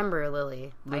 Vice. Remember,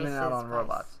 Lily. Living out on Vice.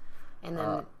 robots. And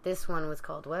then this one was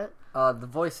called what? The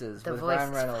Voices with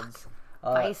Ryan Reynolds.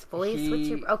 Vice Voice?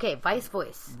 Vice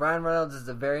Voice. Ryan Reynolds is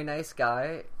a very nice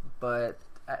guy,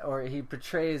 or he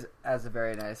portrays as a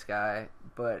very nice guy,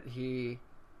 but he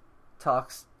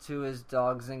talks to his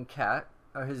dog and cat,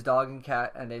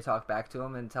 and they talk back to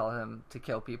him and tell him to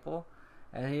kill people.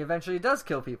 And he eventually does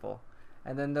kill people.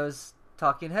 And then those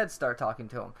talking heads start talking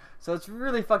to him. So it's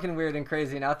really fucking weird and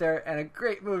crazy and out there, and a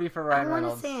great movie for Ryan Reynolds. I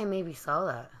want to say I maybe saw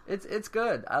that. It's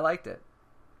good. I liked it.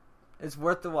 It's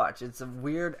worth the watch. It's a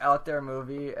weird out there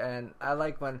movie, and I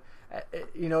like when...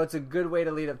 it's a good way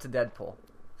to lead up to Deadpool.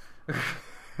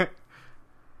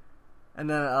 And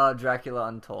then Dracula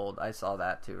Untold. I saw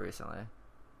that too recently.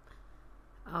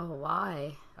 Oh,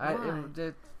 why?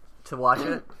 To watch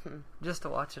it? Just to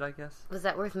watch it, I guess. Was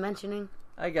that worth mentioning?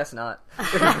 I guess not.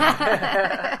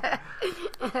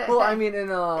 Well, I mean,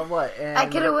 what? I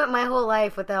could have went my whole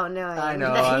life without knowing. I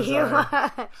know. I'm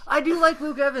sorry. I do like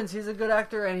Luke Evans. He's a good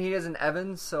actor, and he is an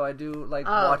Evans, so I do like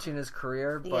watching his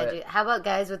career. But yeah, how about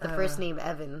guys with the first name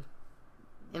Evan?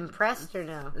 Impressed or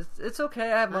no? It's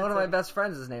okay. I have one of my best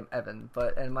friends is named Evan,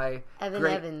 my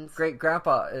Evans. great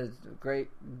grandpa is great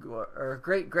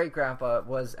grandpa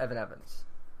was Evan Evans.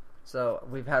 So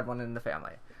we've had one in the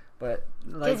family. But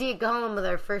because you go home with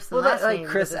our first and last name. Like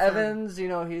Chris Evans,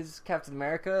 he's Captain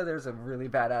America. There's a really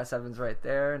badass Evans right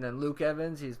there, and then Luke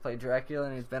Evans, he's played Dracula,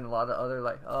 and he's been in a lot of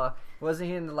other wasn't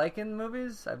he in the Lycan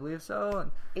movies? I believe so.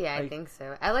 And, yeah, I think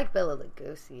so. I like Bela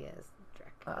Lugosi as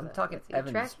Dracula. I'm talking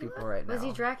Evans Dracula? People right now. Was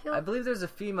he Dracula? I believe there's a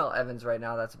female Evans right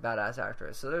now that's a badass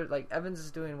actress. So they're Evans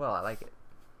is doing well. I like it.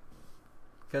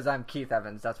 Because I'm Keith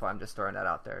Evans, that's why I'm just throwing that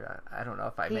out there. I don't know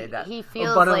if I made that he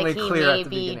feels abundantly like he clear may at the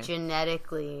be beginning.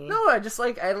 Genetically. No,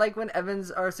 I like when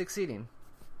Evans are succeeding.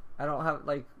 I don't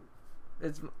have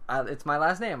it's my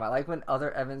last name. I like when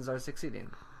other Evans are succeeding.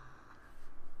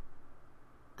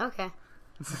 Okay.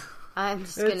 I'm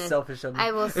just gonna. It's selfish of me.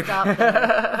 I will stop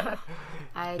there.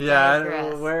 I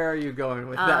digress. Where are you going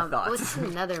with that thought? What's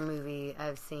another movie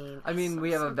I've seen? I mean,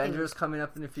 we have Avengers coming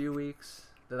up in a few weeks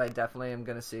that I definitely am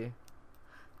gonna see.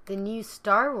 The new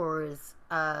Star Wars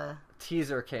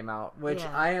teaser came out, which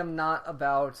I am not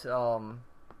about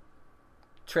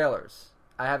trailers.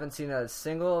 I haven't seen a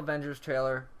single Avengers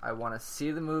trailer. I want to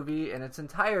see the movie in its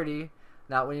entirety,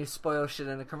 not when you spoil shit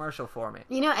in a commercial for me.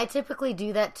 You know, I typically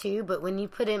do that too, but when you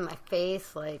put it in my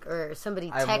face, like, or somebody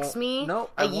texts me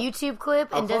a YouTube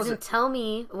clip and doesn't tell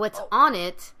me what's on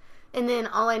it, and then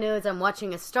all I know is I'm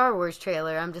watching a Star Wars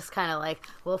trailer, I'm just kind of like,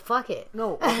 well, fuck it.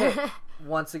 No, okay.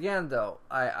 Once again, though,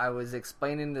 I was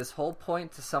explaining this whole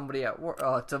point to somebody at work,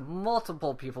 to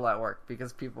multiple people at work,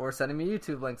 because people were sending me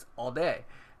YouTube links all day.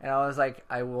 And I was like,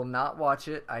 I will not watch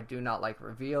it. I do not like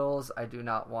reveals. I do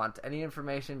not want any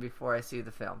information before I see the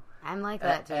film. I'm like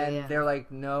that too. And they're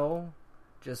like, no,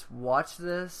 just watch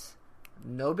this.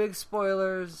 No big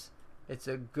spoilers. It's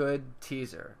a good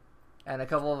teaser. And a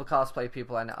couple of the cosplay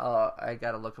people, I know, I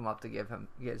gotta look him up to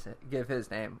give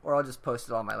his name, or I'll just post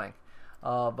it on my link.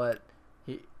 But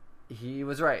he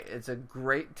was right. It's a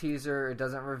great teaser. It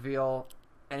doesn't reveal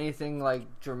anything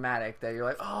like dramatic that you're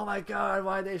like, oh my god,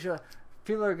 why they show.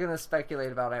 People are going to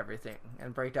speculate about everything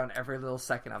and break down every little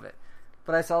second of it.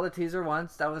 But I saw the teaser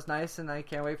once. That was nice, and I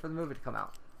can't wait for the movie to come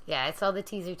out. Yeah, I saw the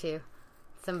teaser, too.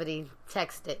 Somebody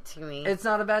texted it to me. It's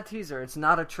not a bad teaser. It's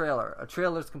not a trailer. A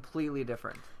trailer's completely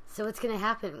different. So what's going to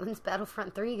happen? When's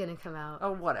Battlefront 3 going to come out?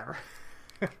 Oh, whatever.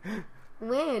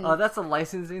 When? That's a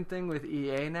licensing thing with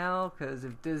EA now, because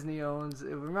if Disney owns...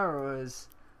 Remember, it was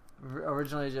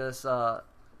originally just...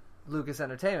 Lucas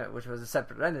Entertainment, which was a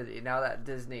separate entity. Now that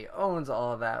Disney owns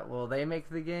all of that, will they make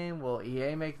the game? Will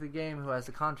EA make the game? Who has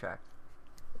the contract?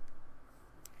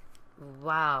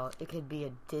 Wow, it could be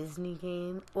a Disney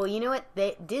game. Well, you know what?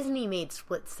 Disney made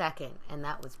Split Second, and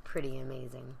that was pretty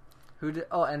amazing. Who did?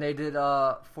 Oh, and they did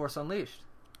Force Unleashed.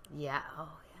 Yeah. Oh,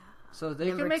 yeah. So they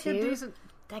can make a decent.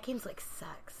 That game's like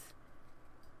sex.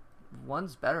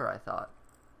 One's better, I thought.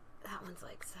 That one's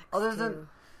like sex. Other than.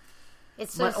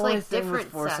 It's just like different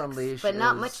Force sex, Unleashed but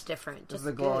not much different. Just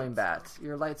the glowing bats.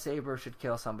 Your lightsaber should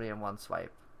kill somebody in one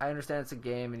swipe. I understand it's a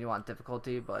game and you want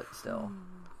difficulty, but still.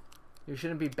 You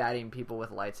shouldn't be batting people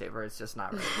with a lightsaber. It's just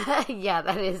not right. Yeah,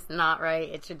 that is not right.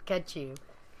 It should cut you.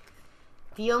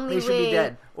 The only They should be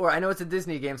dead. Or I know it's a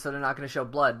Disney game, so they're not going to show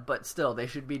blood, but still, they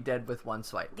should be dead with one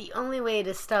swipe. The only way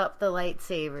to stop the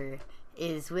lightsaber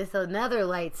is with another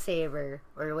lightsaber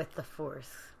or with the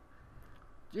Force.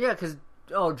 Yeah, because...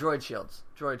 Oh, droid shields.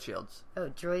 Oh, droid shields would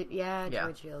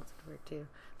work too.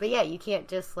 But yeah, you can't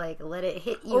just like let it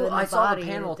hit you in the body. I saw the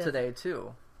panel today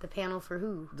too. The panel for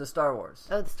who? The Star Wars.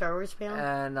 Oh, the Star Wars panel?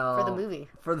 And for the movie.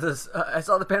 For this, I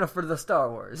saw the panel for the Star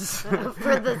Wars.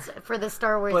 for the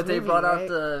Star Wars movie, But they brought out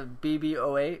the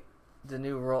BB-08, the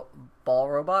new ball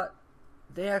robot.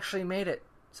 They actually made it.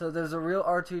 So there's a real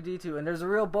R2-D2, and there's a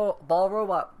real ball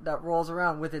robot that rolls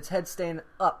around with its head staying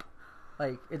up.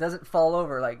 Like, it doesn't fall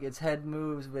over. Like, its head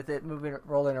moves with it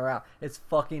rolling around. It's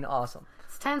fucking awesome.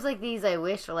 It's times like these I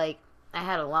wish, like, I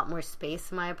had a lot more space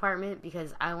in my apartment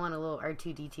because I want a little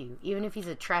R2-D2, even if he's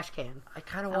a trash can. I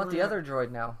kind of want the other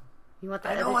droid now. You want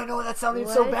that? I know. That sounded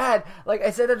so bad. Like, I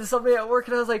said it to somebody at work,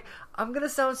 and I was like, I'm going to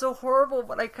sound so horrible,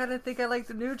 but I kind of think I like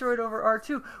the new droid over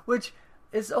R2, which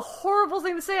is a horrible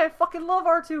thing to say. I fucking love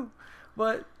R2.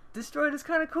 But this droid is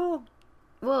kind of cool.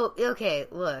 Well, okay,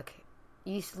 look.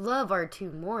 You love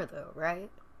R2 more, though, right?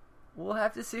 We'll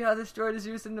have to see how this droid is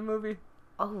used in the movie.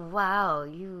 Oh, wow.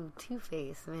 You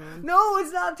Two-Face, man. No,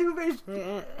 it's not Two-Face.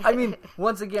 I mean,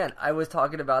 once again, I was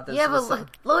talking about this. Yeah, but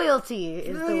loyalty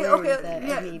is the word that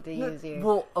I need to use here.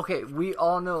 Well, okay, we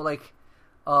all know, like,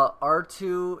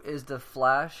 R2 is the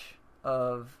Flash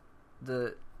of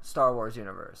the Star Wars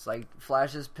universe. Like,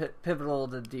 Flash is pivotal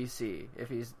to DC. If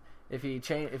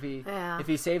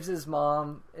he saves his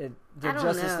mom, the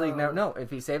Justice League if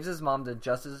he saves his mom, the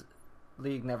Justice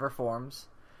League never forms,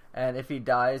 and if he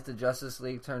dies, the Justice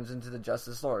League turns into the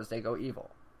Justice Lords. They go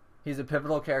evil. He's a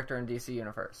pivotal character in DC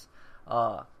universe.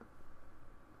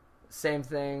 Same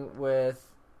thing with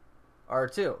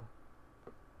R2.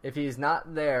 If he's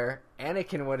not there,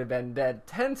 Anakin would have been dead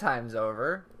 10 times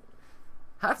over.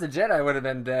 Half the Jedi would have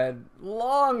been dead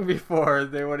long before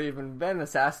they would have even been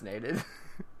assassinated.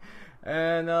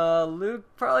 And Luke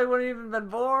probably wouldn't even been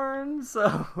born,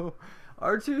 so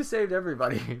R2 saved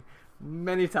everybody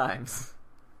many times.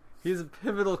 He's a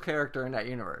pivotal character in that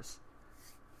universe.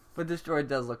 But this droid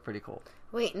does look pretty cool.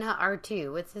 Wait, not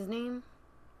R2. What's his name?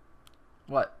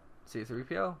 What?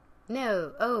 C-3PO?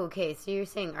 No. Oh, okay. So you're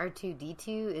saying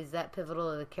R2-D2 is that pivotal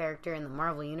of a character in the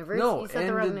Marvel universe? No, you said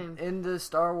the wrong name. In the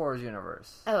Star Wars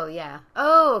universe. Oh yeah.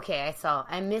 Oh, okay. I saw.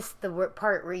 I missed the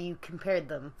part where you compared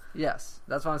them. Yes,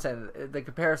 that's what I'm saying. The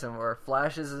comparison where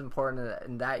Flash is as important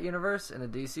in that universe, in the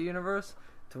DC universe,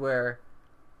 to where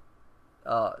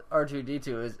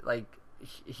R2-D2 is like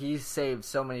he saved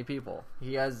so many people.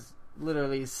 He has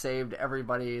literally saved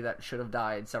everybody that should have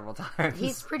died several times.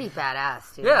 He's pretty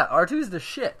badass, dude. Yeah, R2's the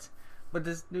shit. But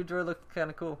this new droid looked kind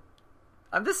of cool.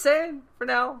 I'm just saying, for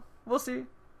now. We'll see.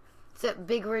 So,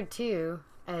 big word, too,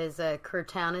 as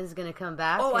Cortana's going to come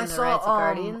back in I the saw, Rise of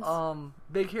Guardians.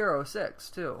 Big Hero 6,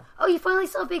 too. Oh, you finally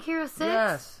saw Big Hero 6?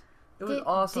 Yes. It was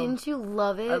awesome. Didn't you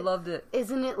love it? I loved it.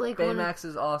 Isn't it like Baymax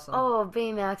is awesome. Oh,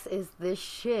 Baymax is the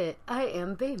shit. I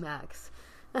am Baymax.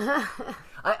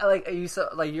 I like you saw,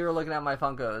 like you were looking at my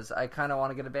Funkos. I kind of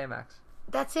want to get a Baymax.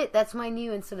 That's it. That's my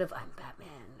new instead of I'm Batman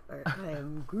or I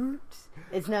am Groot.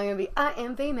 It's now gonna be I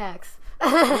am Baymax.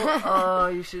 Oh,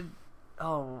 you should.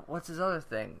 Oh, what's his other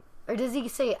thing? Or does he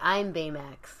say I'm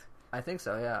Baymax? I think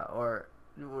so. Yeah. Or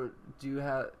do you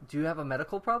have a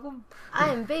medical problem? I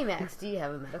am Baymax. Do you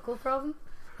have a medical problem?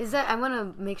 Is that I want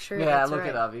to make sure. Yeah, that's look right.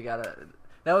 it up. You gotta.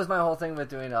 That was my whole thing with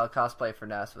doing cosplay for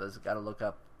Ness was gotta look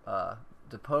up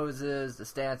the poses, the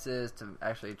stances to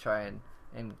actually try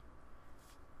and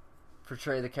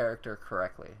portray the character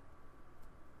correctly.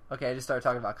 Okay, I just started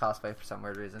talking about cosplay for some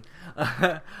weird reason.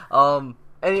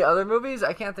 Any other movies?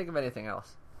 I can't think of anything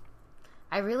else.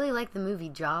 I really like the movie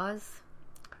Jaws.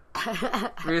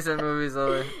 Recent movies,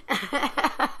 Lily.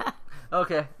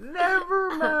 Okay,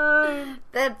 never mind.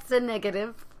 That's a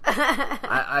negative.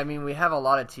 I mean, we have a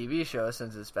lot of TV shows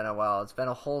since it's been a while. It's been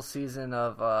a whole season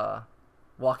of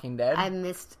Walking Dead. I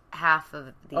missed half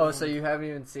of the end. So you haven't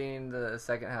even seen the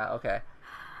second half. Okay.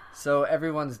 So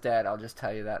everyone's dead. I'll just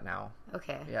tell you that now.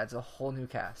 Okay. Yeah, it's a whole new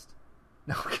cast.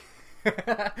 No.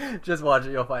 Just watch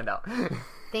it. You'll find out.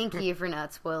 Thank you for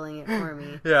not spoiling it for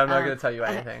me. Yeah, I'm not going to tell you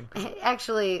anything.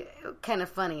 Actually, kind of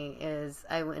funny is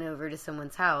I went over to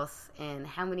someone's house, and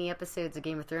how many episodes of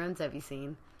Game of Thrones have you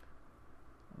seen?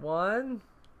 1.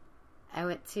 I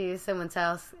went to someone's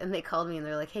house, and they called me, and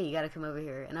they're like, hey, you got to come over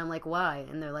here. And I'm like, why?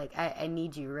 And they're like, I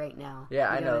need you right now. Yeah,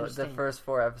 I know. Understand. The first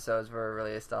 4 episodes were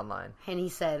released online. And he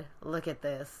said, look at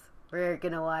this. We're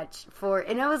going to watch 4.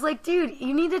 And I was like, dude,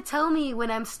 you need to tell me when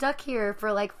I'm stuck here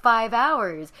for like 5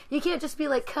 hours. You can't just be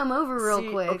like, come over real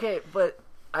quick. Okay, but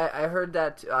I heard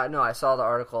that. No, I saw the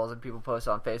articles and people post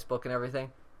on Facebook and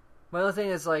everything. My other thing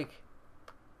is, like,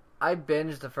 I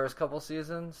binged the first couple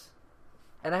seasons,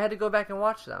 and I had to go back and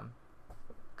watch them.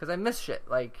 Because I miss shit.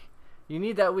 Like, you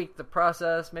need that week to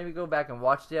process. Maybe go back and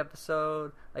watch the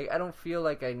episode. Like, I don't feel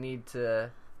like I need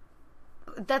to...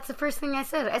 That's the first thing I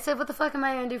said. I said, what the fuck am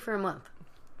I going to do for a month?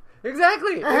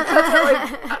 Exactly. I'm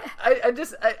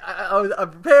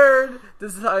prepared.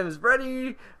 This time is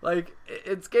ready. Like,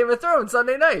 it's Game of Thrones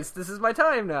Sunday nights. This is my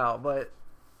time now. But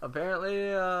apparently,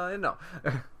 no.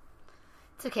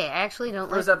 It's okay. I actually don't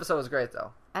First episode was great,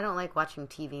 though. I don't like watching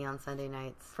TV on Sunday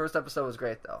nights. First episode was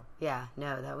great, though. Yeah,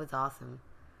 no, that was awesome.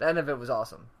 The end of it was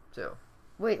awesome, too.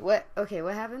 Wait, what? Okay,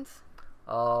 what happens?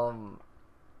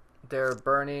 They're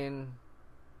burning...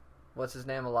 What's his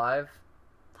name alive?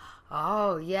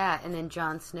 Oh, yeah, and then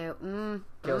Jon Snow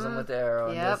kills him with the arrow,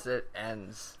 and it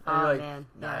ends. And oh, you're like, man.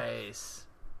 Nice.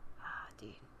 Ah,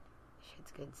 dude.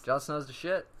 Shit's good. Jon Snow's the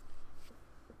shit.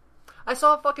 I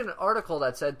saw a fucking article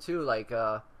that said, too, like,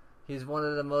 he's one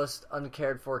of the most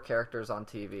uncared for characters on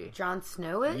TV. Jon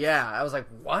Snow is? Yeah, I was like,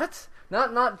 what?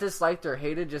 Not disliked or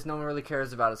hated, just no one really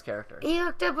cares about his character. He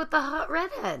hooked up with the hot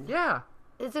redhead. Yeah.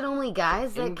 Is it only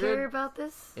guys that care about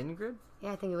this? Ingrid?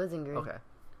 Yeah, I think it was Ingrid. Okay.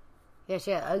 Yeah, she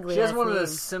had ugly. She has one names. of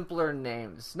the simpler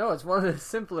names. No, it's one of the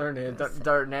simpler names.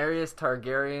 Daenerys,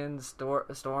 Targaryen,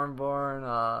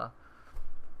 Stormborn.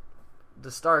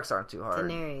 The Starks aren't too hard.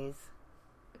 Daenerys.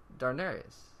 Daenerys.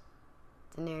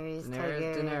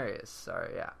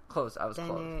 Sorry, yeah, close. I was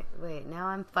close. Wait, now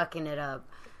I'm fucking it up.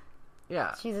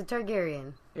 Yeah, she's a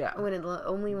Targaryen. Yeah, one of the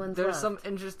only ones. There's left. some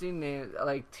interesting names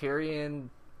like Tyrion,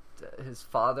 his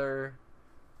father.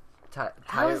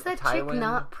 How is that Tywin? chick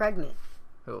not pregnant?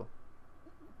 Who?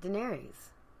 Daenerys.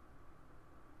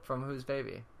 From whose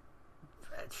baby?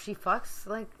 She fucks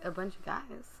like a bunch of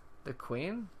guys. The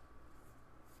queen?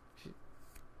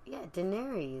 Yeah,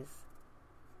 Daenerys.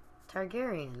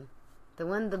 Targaryen. The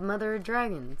mother of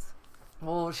dragons.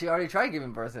 Well, she already tried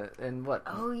giving birth in what?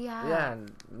 Oh, yeah. Yeah,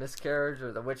 and miscarriage,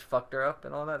 or the witch fucked her up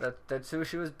and all that. That's who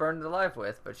she was burned alive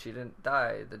with, but she didn't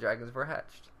die. The dragons were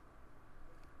hatched.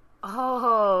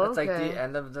 Oh, That's like the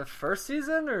end of the first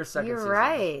season or second season? You're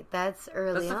right. That's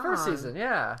early on. That's the first season,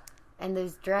 yeah. And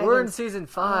those dragons... We're in season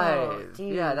 5. Oh,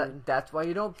 dude. Yeah, that's why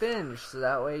you don't binge. So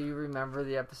that way you remember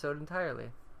the episode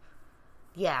entirely.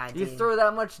 Yeah, You throw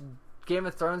that much Game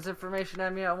of Thrones information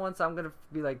at me at once, I'm going to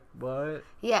be like, what?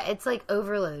 Yeah, it's like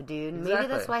overload, dude. Exactly. Maybe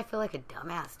that's why I feel like a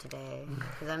dumbass today.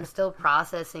 Because I'm still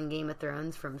processing Game of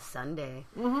Thrones from Sunday.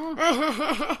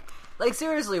 Mm-hmm. Like,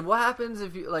 seriously, what happens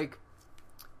if you, like,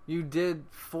 you did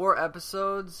 4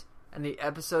 episodes and the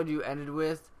episode you ended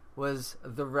with was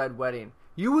The Red Wedding?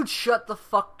 You would shut the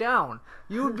fuck down.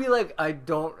 You would be like, You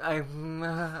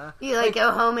like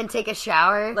go home and take a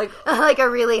shower? Like like a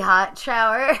really hot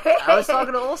shower? I was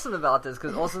talking to Olsen about this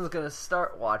because Olsen's going to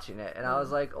start watching it. And I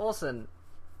was like, Olsen,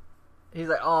 he's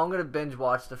like, oh, I'm going to binge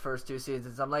watch the first 2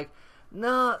 seasons. I'm like,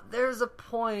 no, there's a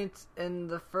point in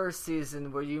the first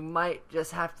season where you might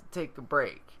just have to take a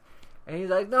break. And he's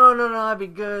like, no, I'd be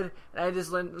good. And I just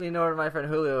leaned over to my friend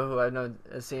Julio, who I've known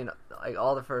has seen like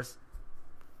all the first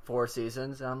 4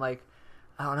 seasons, and I'm like,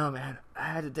 I don't know, man. I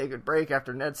had to take a break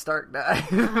after Ned Stark died.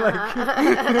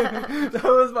 That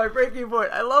was my breaking point.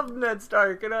 I loved Ned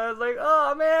Stark, and I was like,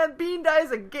 oh man, Bean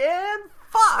dies again?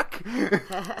 Fuck!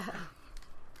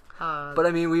 But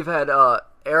I mean, we've had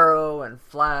Arrow and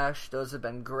Flash. Those have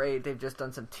been great. They've just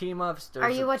done some team-ups. Are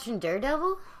you watching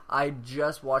Daredevil? I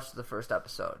just watched the first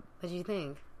episode. What do you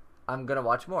think? I'm going to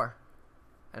watch more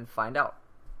and find out.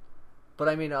 But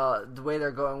I mean, the way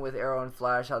they're going with Arrow and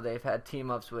Flash, how they've had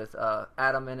team-ups with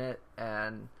Atom in it,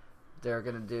 and they're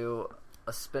going to do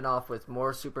a spin-off with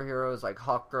more superheroes, like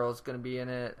Hawkgirl's going to be in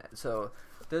it. So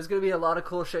there's going to be a lot of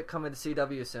cool shit coming to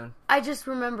CW soon. I just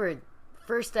remembered,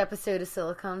 first episode of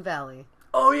Silicon Valley.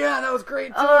 Oh yeah, that was great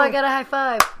too! Oh, I got a high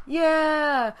five.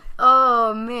 Yeah!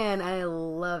 Oh man, I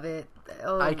love it.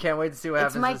 Oh, I can't wait to see what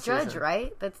happens It's Mike this Judge, season.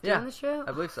 Right? That's doing the show?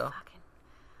 I believe so.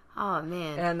 Oh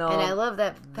man, and I love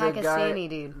that Pakistani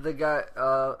dude. The guy,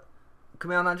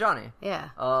 Kumail Nanjiani. Yeah.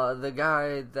 The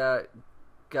guy that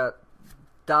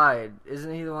died.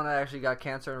 Isn't he the one that actually got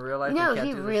cancer in real life? No,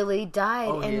 he really died,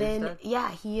 Oh, and he is then dead?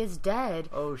 he is dead.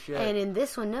 Oh shit! And in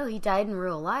this one, no, he died in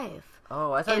real life.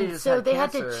 Oh, I thought he just so had they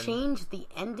cancer had to change the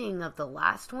ending of the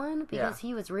last one because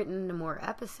he was written into more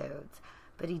episodes.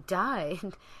 But he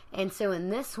died. And so in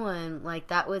this one, like,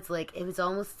 that was, like, it was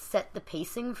almost set the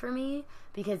pacing for me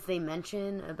because they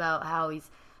mention about how he's,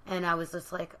 and I was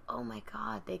just like, oh my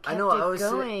god, they kept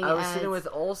going. I was sitting with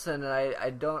Olsen, and I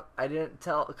didn't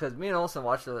tell, because me and Olsen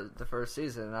watched the first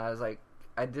season, and I was like,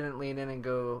 I didn't lean in and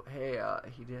go, hey,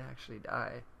 he did actually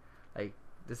die. Like,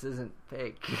 this isn't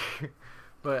fake.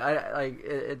 But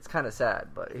it's kind of sad,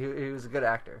 but he was a good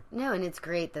actor. No, and it's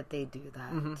great that they do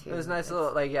that too. It was nice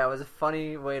little, like, it was a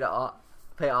funny way to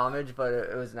pay homage, but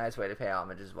it was a nice way to pay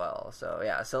homage as well. So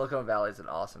yeah, Silicon Valley is an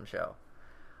awesome show.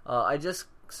 I just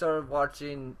started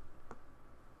watching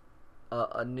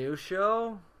a new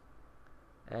show,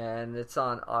 and it's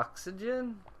on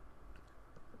Oxygen.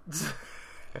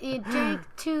 You drink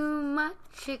too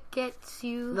much, it gets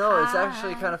you No, high. it's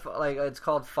actually kind of like, it's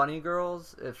called Funny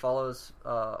Girls. It follows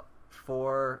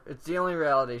it's the only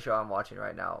reality show I'm watching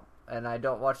right now, and I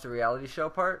don't watch the reality show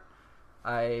part.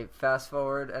 I fast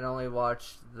forward and only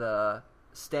watch the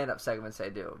stand-up segments they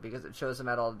do because it shows them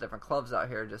at all the different clubs out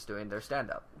here just doing their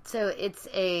stand-up. So it's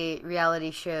a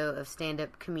reality show of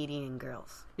stand-up comedian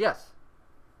girls. Yes,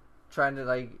 trying to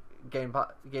like gain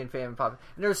fame and pop.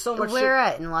 And there's so much. Where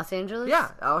at? In Los Angeles?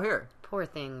 Yeah, out here. Poor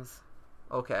things.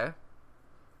 Okay.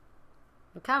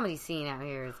 The comedy scene out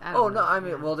here is. I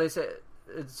mean, well, they say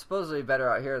it's supposedly better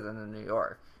out here than in New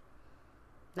York.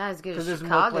 Not as good as there's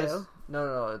Chicago.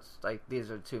 No, it's like these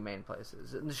are 2 main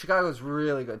places. And Chicago's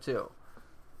really good too.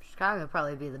 Chicago would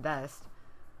probably be the best.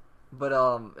 But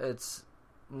it's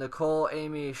Nicole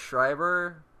Amy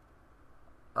Schreiber,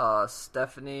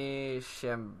 Stephanie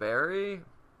Chamberi,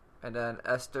 and then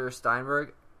Esther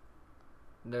Steinberg.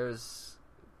 There's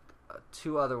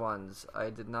 2 other ones. I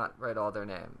did not write all their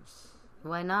names.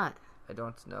 Why not? I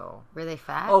don't know. Were they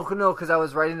fat? Oh, no, because I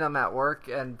was writing them at work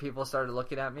and people started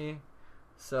looking at me.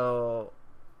 So,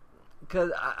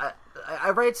 because I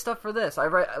write stuff for this. I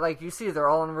write, like you see, they're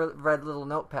all in red little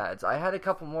notepads. I had a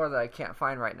couple more that I can't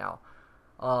find right now.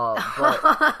 But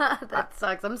that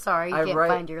sucks. I'm sorry you can't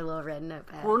find your little red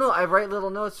notepad. Well, no, I write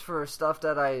little notes for stuff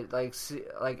that I like see,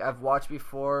 like I've watched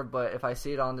before. But if I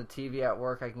see it on the TV at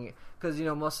work, I can, because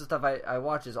most of the stuff I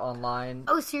watch is online.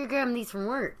 Oh, so you're grabbing these from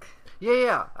work?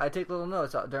 Yeah. I take little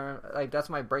notes out during, like,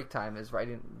 that's my break time, is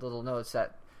writing little notes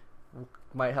that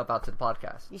might help out to the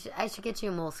podcast. I should get you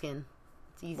a Moleskine.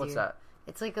 It's easier. What's that?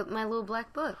 It's like my little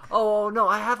black book. Oh no,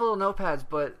 I have little notepads,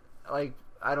 but like,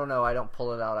 I don't know. I don't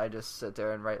pull it out. I just sit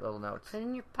there and write little notes. Put it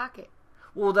in your pocket.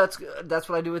 Well, that's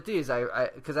what I do with these.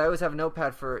 Because I always have a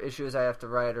notepad for issues I have to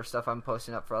write or stuff I'm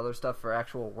posting up for other stuff, for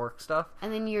actual work stuff.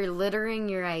 And then you're littering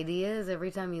your ideas every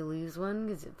time you lose one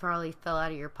because it probably fell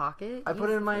out of your pocket. I put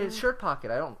it in my shirt pocket.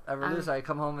 I don't ever lose it. I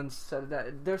come home and set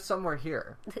that. There's somewhere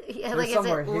here. Yeah, like, is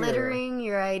it littering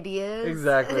your ideas?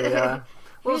 Exactly, yeah.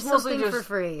 Well, here's something for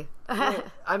free. Well,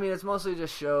 I mean, it's mostly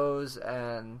just shows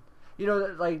and, you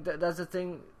know, like, that's the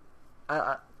thing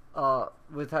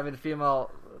with having a female...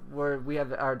 where we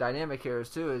have our dynamic here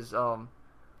too is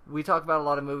we talk about a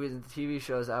lot of movies and TV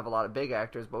shows that have a lot of big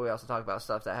actors, but we also talk about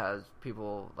stuff that has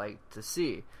people like to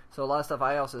see. So a lot of stuff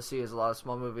I also see is a lot of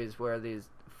small movies where these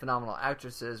phenomenal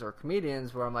actresses or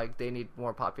comedians where I'm like, they need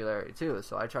more popularity too.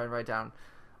 So I try and write down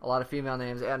a lot of female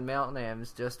names and male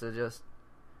names just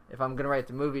if I'm going to write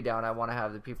the movie down, I want to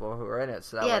have the people who are in it.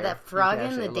 So that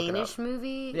Froggen, the Danish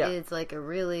movie, is like a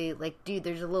really, like, dude,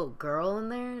 there's a little girl in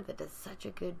there that does such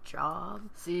a good job.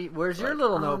 See, where's your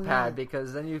little notepad?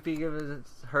 Because then you'd be given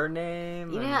her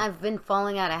name. You know, I've been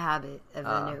falling out of habit of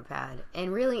the notepad.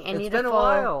 And really, it's been a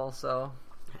while, so.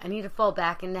 I need to fall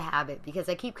back into habit because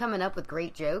I keep coming up with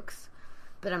great jokes,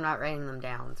 but I'm not writing them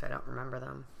down, so I don't remember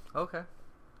them. Okay.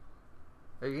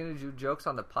 Are you going to do jokes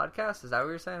on the podcast? Is that what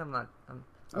you're saying?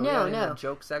 No.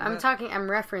 Joke segment? I'm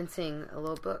referencing a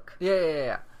little book.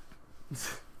 Yeah.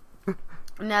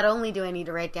 Not only do I need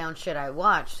to write down shit I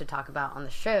watch to talk about on the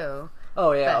show.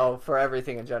 Oh, yeah. For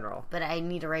everything in general. But I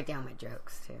need to write down my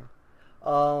jokes,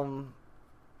 too.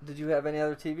 Did you have any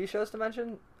other TV shows to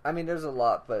mention? I mean, there's a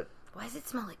lot, but... Why does it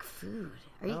smell like food?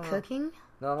 Are you cooking?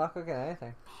 No, I'm not cooking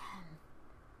anything. Man.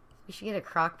 We should get a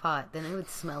crock pot. Then it would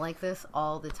smell like this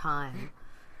all the time.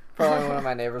 Probably one of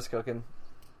my neighbors cooking.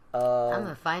 I'm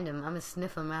gonna find him. I'm gonna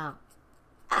sniff him out.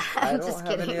 I don't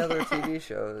have any other TV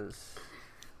shows.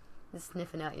 Just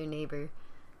sniffing out your neighbor.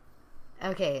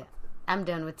 Okay, I'm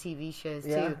done with TV shows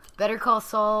too. Better Call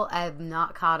Saul. I have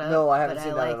not caught up. No, I haven't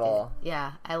seen that at all.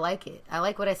 Yeah, I like it. I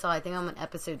like what I saw. I think I'm on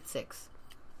episode 6.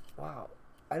 Wow.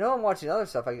 I know I'm watching other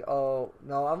stuff.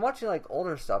 I'm watching like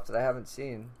older stuff that I haven't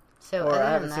seen. So I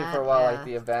haven't seen for a while, like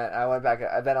The Event. I went back.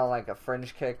 I've been on like a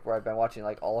Fringe kick where I've been watching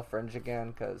like all of Fringe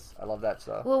again because I love that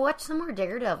stuff. Well, watch some more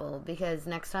Daredevil because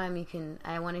next time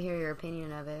I want to hear your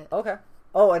opinion of it. Okay.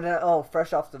 Oh, and then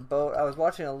Fresh Off the Boat. I was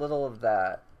watching a little of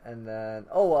that, and then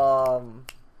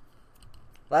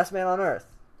Last Man on Earth.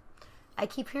 I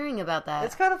keep hearing about that.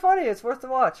 It's kind of funny. It's worth the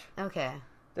watch. Okay.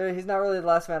 He's not really the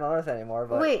last man on Earth anymore,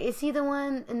 but wait, is he the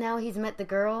one? And now he's met the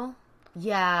girl.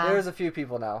 Yeah, there's a few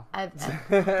people now.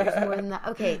 There's more than that.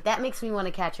 Okay, that makes me want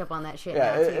to catch up on that shit.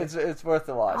 Yeah, now, too. It's worth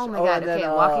the watch. Oh my god! Okay,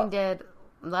 Walking Dead.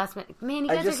 Last man, you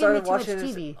guys are giving me too much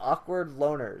TV. Awkward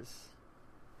Loners.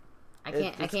 I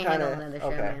can't handle another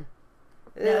show, man.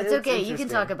 No, it's okay. You can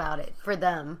talk about it for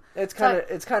them. It's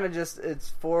kind of just it's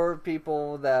for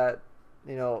people that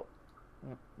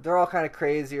they're all kind of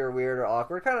crazy or weird or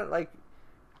awkward. Kind of like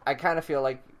I kind of feel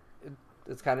like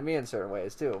it's kind of me in certain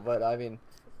ways too. But I mean.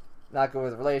 Not good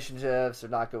with relationships or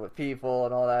not good with people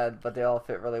and all that, but they all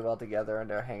fit really well together and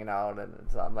they're hanging out, and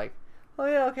so I'm like, oh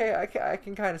yeah, okay, I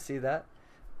can kind of see that,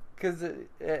 because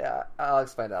I'll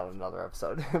explain that in another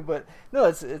episode. But no,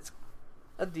 it's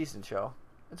a decent show.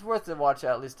 It's worth to watch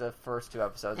at least the first 2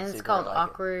 episodes. And it's called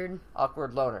Awkward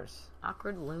Loners.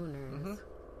 Awkward Loners.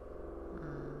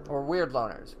 Mm-hmm. Or Weird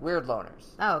Loners. Weird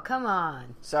Loners. Oh, come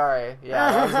on. Sorry. Yeah,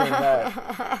 I was doing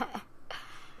that.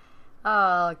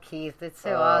 Oh, Keith, it's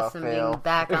so awesome being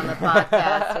back on the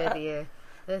podcast with you.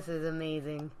 This is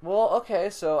amazing. Well,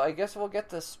 okay, so I guess we'll get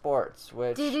to sports,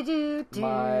 which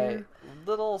my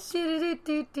little...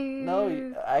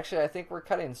 No, actually, I think we're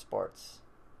cutting sports.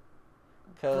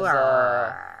 Because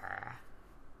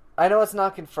I know it's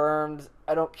not confirmed.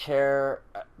 I don't care.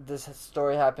 This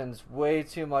story happens way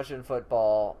too much in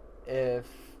football. And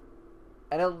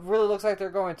it really looks like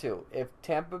they're going to. If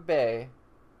Tampa Bay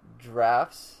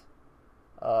drafts...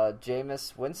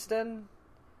 Jameis Winston,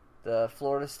 the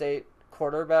Florida State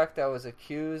quarterback that was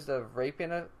accused of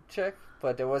raping a chick,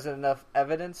 but there wasn't enough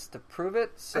evidence to prove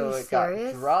it, so it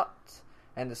got dropped,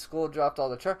 and the school dropped all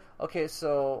the charges. Okay,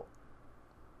 so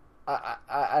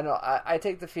I know I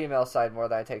take the female side more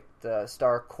than I take the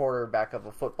star quarterback of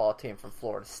a football team from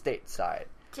Florida State side.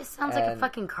 Just sounds like a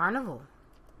fucking carnival.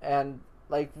 And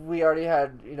like we already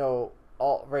had,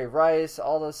 Ray Rice,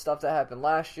 all the stuff that happened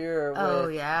last year with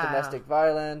domestic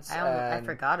violence I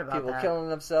forgot about people killing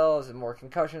themselves and more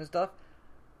concussion stuff.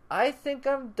 I think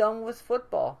I'm done with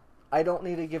football. I don't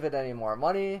need to give it any more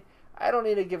money. I don't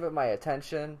need to give it my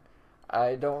attention.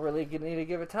 I don't really need to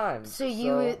give it time. So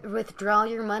you withdraw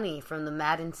your money from the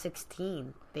Madden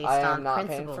 16 based on principle. I am not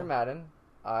paying for Madden.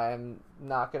 I'm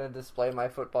not going to display my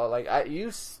football. Like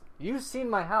you've seen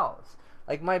my house.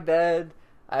 Like my bed,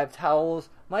 I have towels,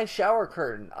 my shower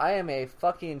curtain. I am a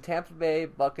fucking Tampa Bay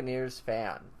Buccaneers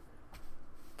fan.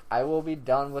 I will be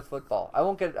done with football. I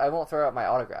won't throw out my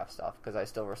autograph stuff because I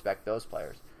still respect those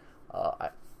players.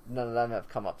 None of them have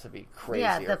come up to be crazy.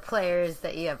 Yeah, the players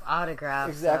that you have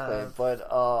autographs exactly. Of.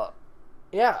 But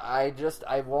yeah,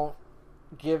 I won't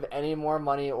give any more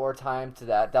money or time to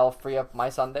that. That'll free up my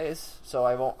Sundays, so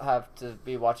I won't have to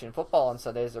be watching football on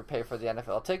Sundays or pay for the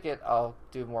NFL ticket. I'll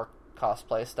do more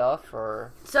cosplay stuff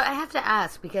or... So I have to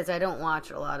ask, because I don't watch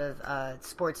a lot of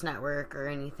Sports Network or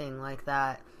anything like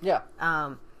that. Yeah.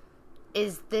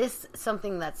 Is this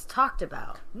something that's talked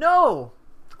about? No!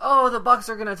 Oh, the Bucs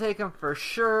are going to take him for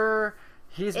sure.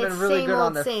 He's been really good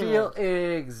on the field.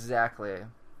 Exactly.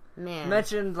 Man.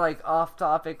 Mentioned, like, off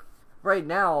topic. Right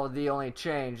now, the only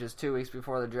change is 2 weeks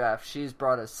before the draft. She's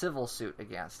brought a civil suit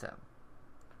against him.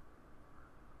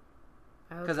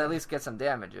 Because at least get some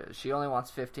damages. She only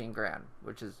wants $15,000,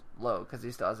 which is low because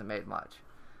he still hasn't made much.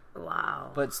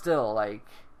 Wow. But still, like,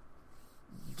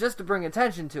 just to bring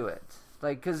attention to it.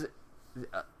 Like, because...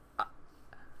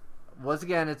 once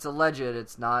again, it's alleged.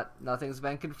 It's not. Nothing's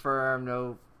been confirmed.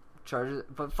 No charges.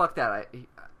 But fuck that.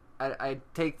 I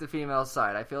take the female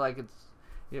side. I feel like it's,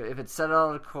 if it's set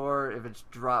out of court, if it's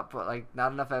dropped, but like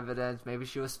not enough evidence. Maybe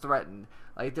she was threatened.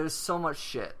 Like there's so much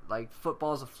shit. Like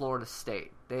football's a Florida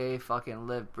state. They fucking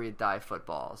live, breathe, die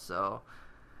football. So,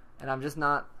 and I'm just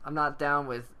not. I'm not down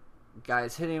with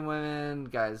guys hitting women,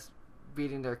 guys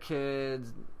beating their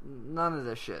kids. None of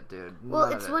this shit, dude.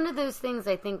 Well, it's one of those things,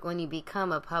 I think, when you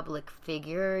become a public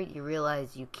figure, you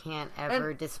realize you can't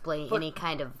ever display any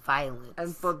kind of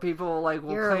violence. But people will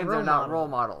claim they're not role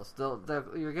models.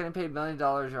 You're getting paid $1 million,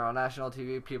 you're on national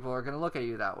TV, people are going to look at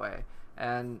you that way.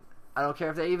 And I don't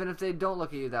care if they don't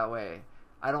look at you that way.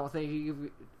 I don't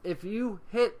think if you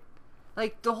hit,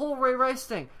 like, the whole Ray Rice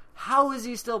thing, how is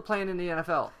he still playing in the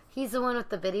NFL? He's the one with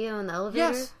the video in the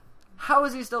elevator? Yes. How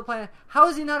is he still playing? How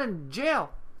is he not in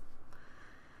jail?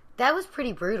 That was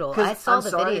pretty brutal. I saw the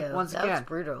video. Once again, was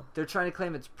brutal. They're trying to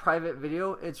claim it's private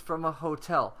video. It's from a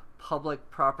hotel,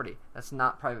 public property. That's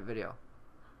not private video.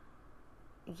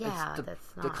 Yeah,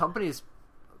 that's not. The company's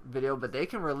video, but they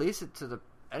can release it to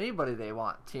anybody they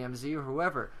want, TMZ or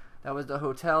whoever. That was the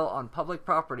hotel on public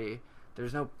property.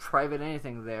 There's no private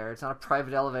anything there. It's not a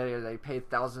private elevator that you paid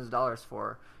thousands of dollars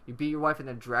for. You beat your wife and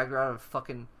then drag her out of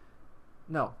fucking...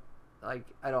 No. Like,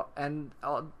 I don't... And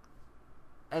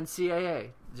NCAA,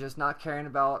 just not caring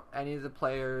about any of the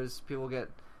players. People get...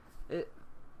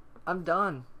 I'm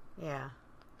done. Yeah.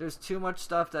 There's too much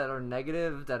stuff that are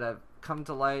negative that have come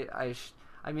to light.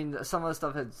 I mean, some of the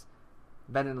stuff has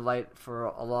been in the light for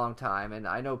a long time, and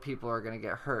I know people are going to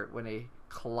get hurt when they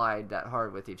collide that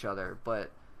hard with each other,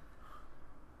 but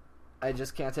I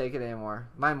just can't take it anymore.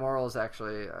 My morals,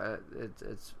 actually,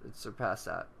 it's surpassed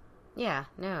that. Yeah,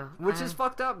 no. Which is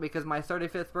fucked up because my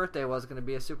 35th birthday was going to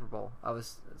be a Super Bowl. I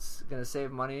was going to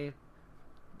save money,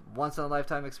 once in a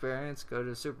lifetime experience, go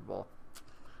to a Super Bowl.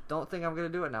 Don't think I'm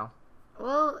going to do it now.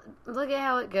 Well, look at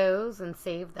how it goes and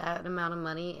save that amount of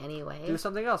money anyway. Do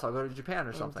something else. I'll go to Japan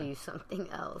or something. Do something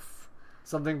else.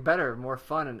 Something better, more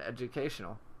fun and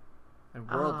educational and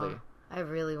worldly. I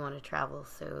really want to travel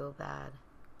so bad.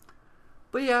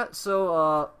 But yeah,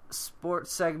 so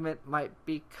sports segment might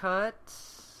be cut.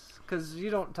 Because you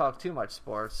don't talk too much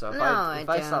sports, so if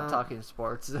I stop talking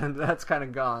sports, then that's kind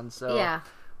of gone. So yeah,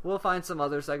 we'll find some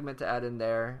other segment to add in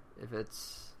there if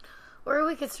it's. Or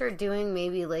we could start doing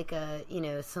maybe like a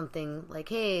something like,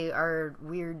 hey, our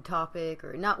weird topic,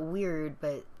 or not weird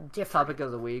but different topic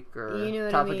of the week, or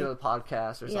what topic I mean? of the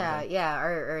podcast, or something. Yeah,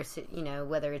 or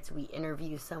whether it's we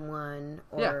interview someone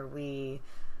or we.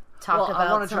 I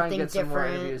want to try and get some more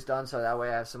interviews done, so that way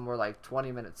I have some more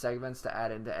 20-minute segments to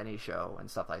add into any show and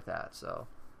stuff like that. So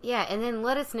yeah, and then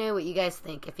let us know what you guys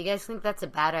think. If you guys think that's a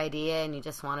bad idea and you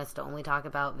just want us to only talk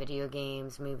about video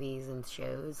games, movies, and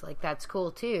shows, that's cool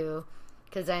too.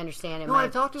 Because I understand it might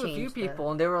change. No, I talked to a few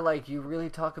people and they were like, "You really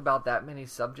talk about that many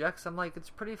subjects?" I'm like, "It's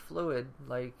pretty fluid.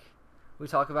 Like, we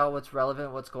talk about what's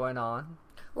relevant, what's going on."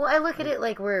 Well, I look at it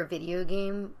like we're a video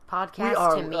game podcast. We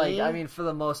are, to me. For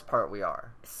the most part, we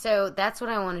are. So that's what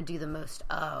I want to do the most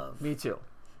of. Me too.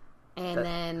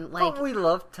 And but we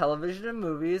love television and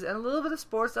movies and a little bit of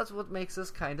sports. That's what makes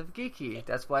us kind of geeky.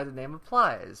 That's why the name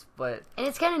applies. And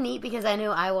it's kind of neat because I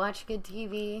know I watch good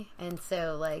TV, and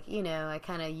so I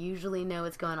kind of usually know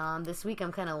what's going on. This week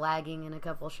I'm kind of lagging in a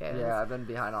couple shows. Yeah, I've been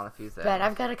behind on a few things, but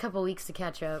I've got a couple weeks to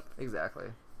catch up. Exactly.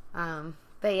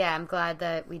 But yeah, I'm glad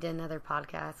that we did another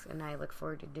podcast, and I look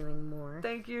forward to doing more.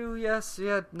 Thank you. Yes,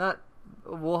 yeah, not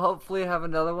we'll hopefully have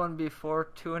another one before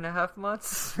 2.5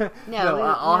 months.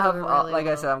 I'll have like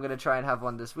I said, I'm gonna try and have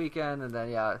one this weekend, and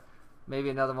then maybe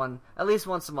another one at least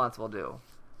once a month we'll do.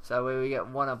 So that way we get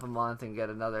one up a month and get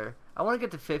another. I want to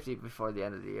get to 50 before the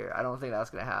end of the year. I don't think that's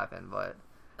gonna happen, but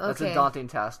that's a daunting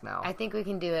task now. I think we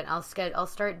can do it. I'll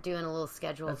start doing a little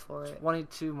schedule for it.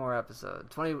 22 more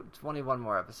episodes. 21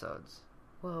 more episodes.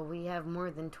 Well, we have more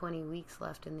than 20 weeks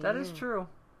left in the year. That is true.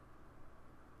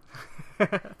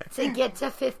 To get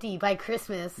to 50 by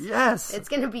Christmas. Yes. It's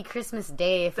going to be Christmas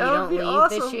Day if we don't leave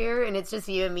this year, and it's just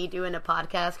you and me doing a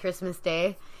podcast Christmas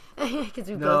Day. Because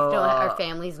we both don't our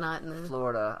family's not in the...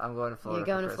 Florida. I'm going to Florida. You're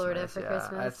going to Florida for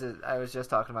Christmas? I was just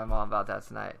talking to my mom about that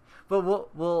tonight. But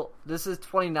we'll this is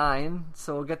 29,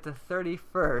 so we'll get to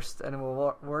 31st, and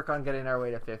we'll work on getting our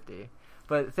way to 50.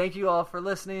 But thank you all for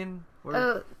listening.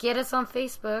 Get us on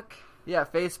Facebook. Yeah,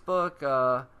 Facebook.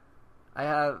 I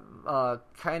have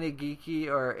Kinda Geeky,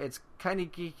 or it's Kinda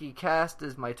Geeky Cast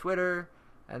is my Twitter,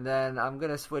 and then I'm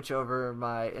gonna switch over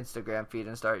my Instagram feed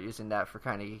and start using that for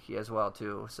Kinda Geeky as well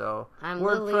too. So I'm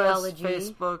WordPress,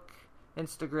 Facebook,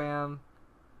 Instagram,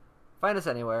 find us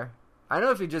anywhere. I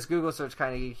know if you just Google search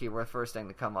Kinda Geeky, we're the first thing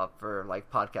to come up for like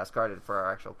podcast carded for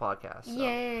our actual podcast. So.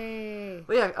 Yay!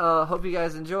 But yeah, hope you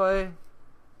guys enjoy.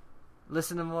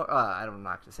 Listen to more. I'm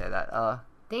not gonna say that.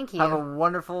 Thank you. Have a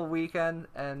wonderful weekend,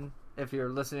 and if you're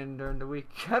listening during the week,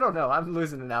 I don't know. I'm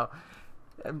losing it now.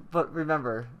 But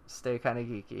remember, stay kind of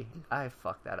geeky. I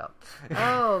fucked that up.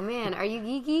 Oh, man. Are you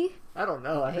geeky? I don't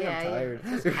know. I think I'm tired.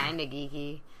 It's just kind of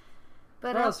geeky.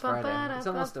 But it's Friday. It's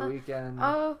almost the weekend.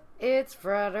 Oh, it's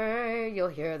Friday. You'll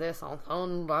hear this on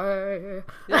Sunday.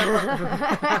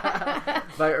 By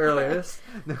earliest.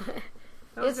 That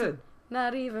was good.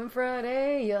 Not even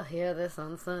Friday. You'll hear this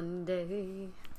on Sunday.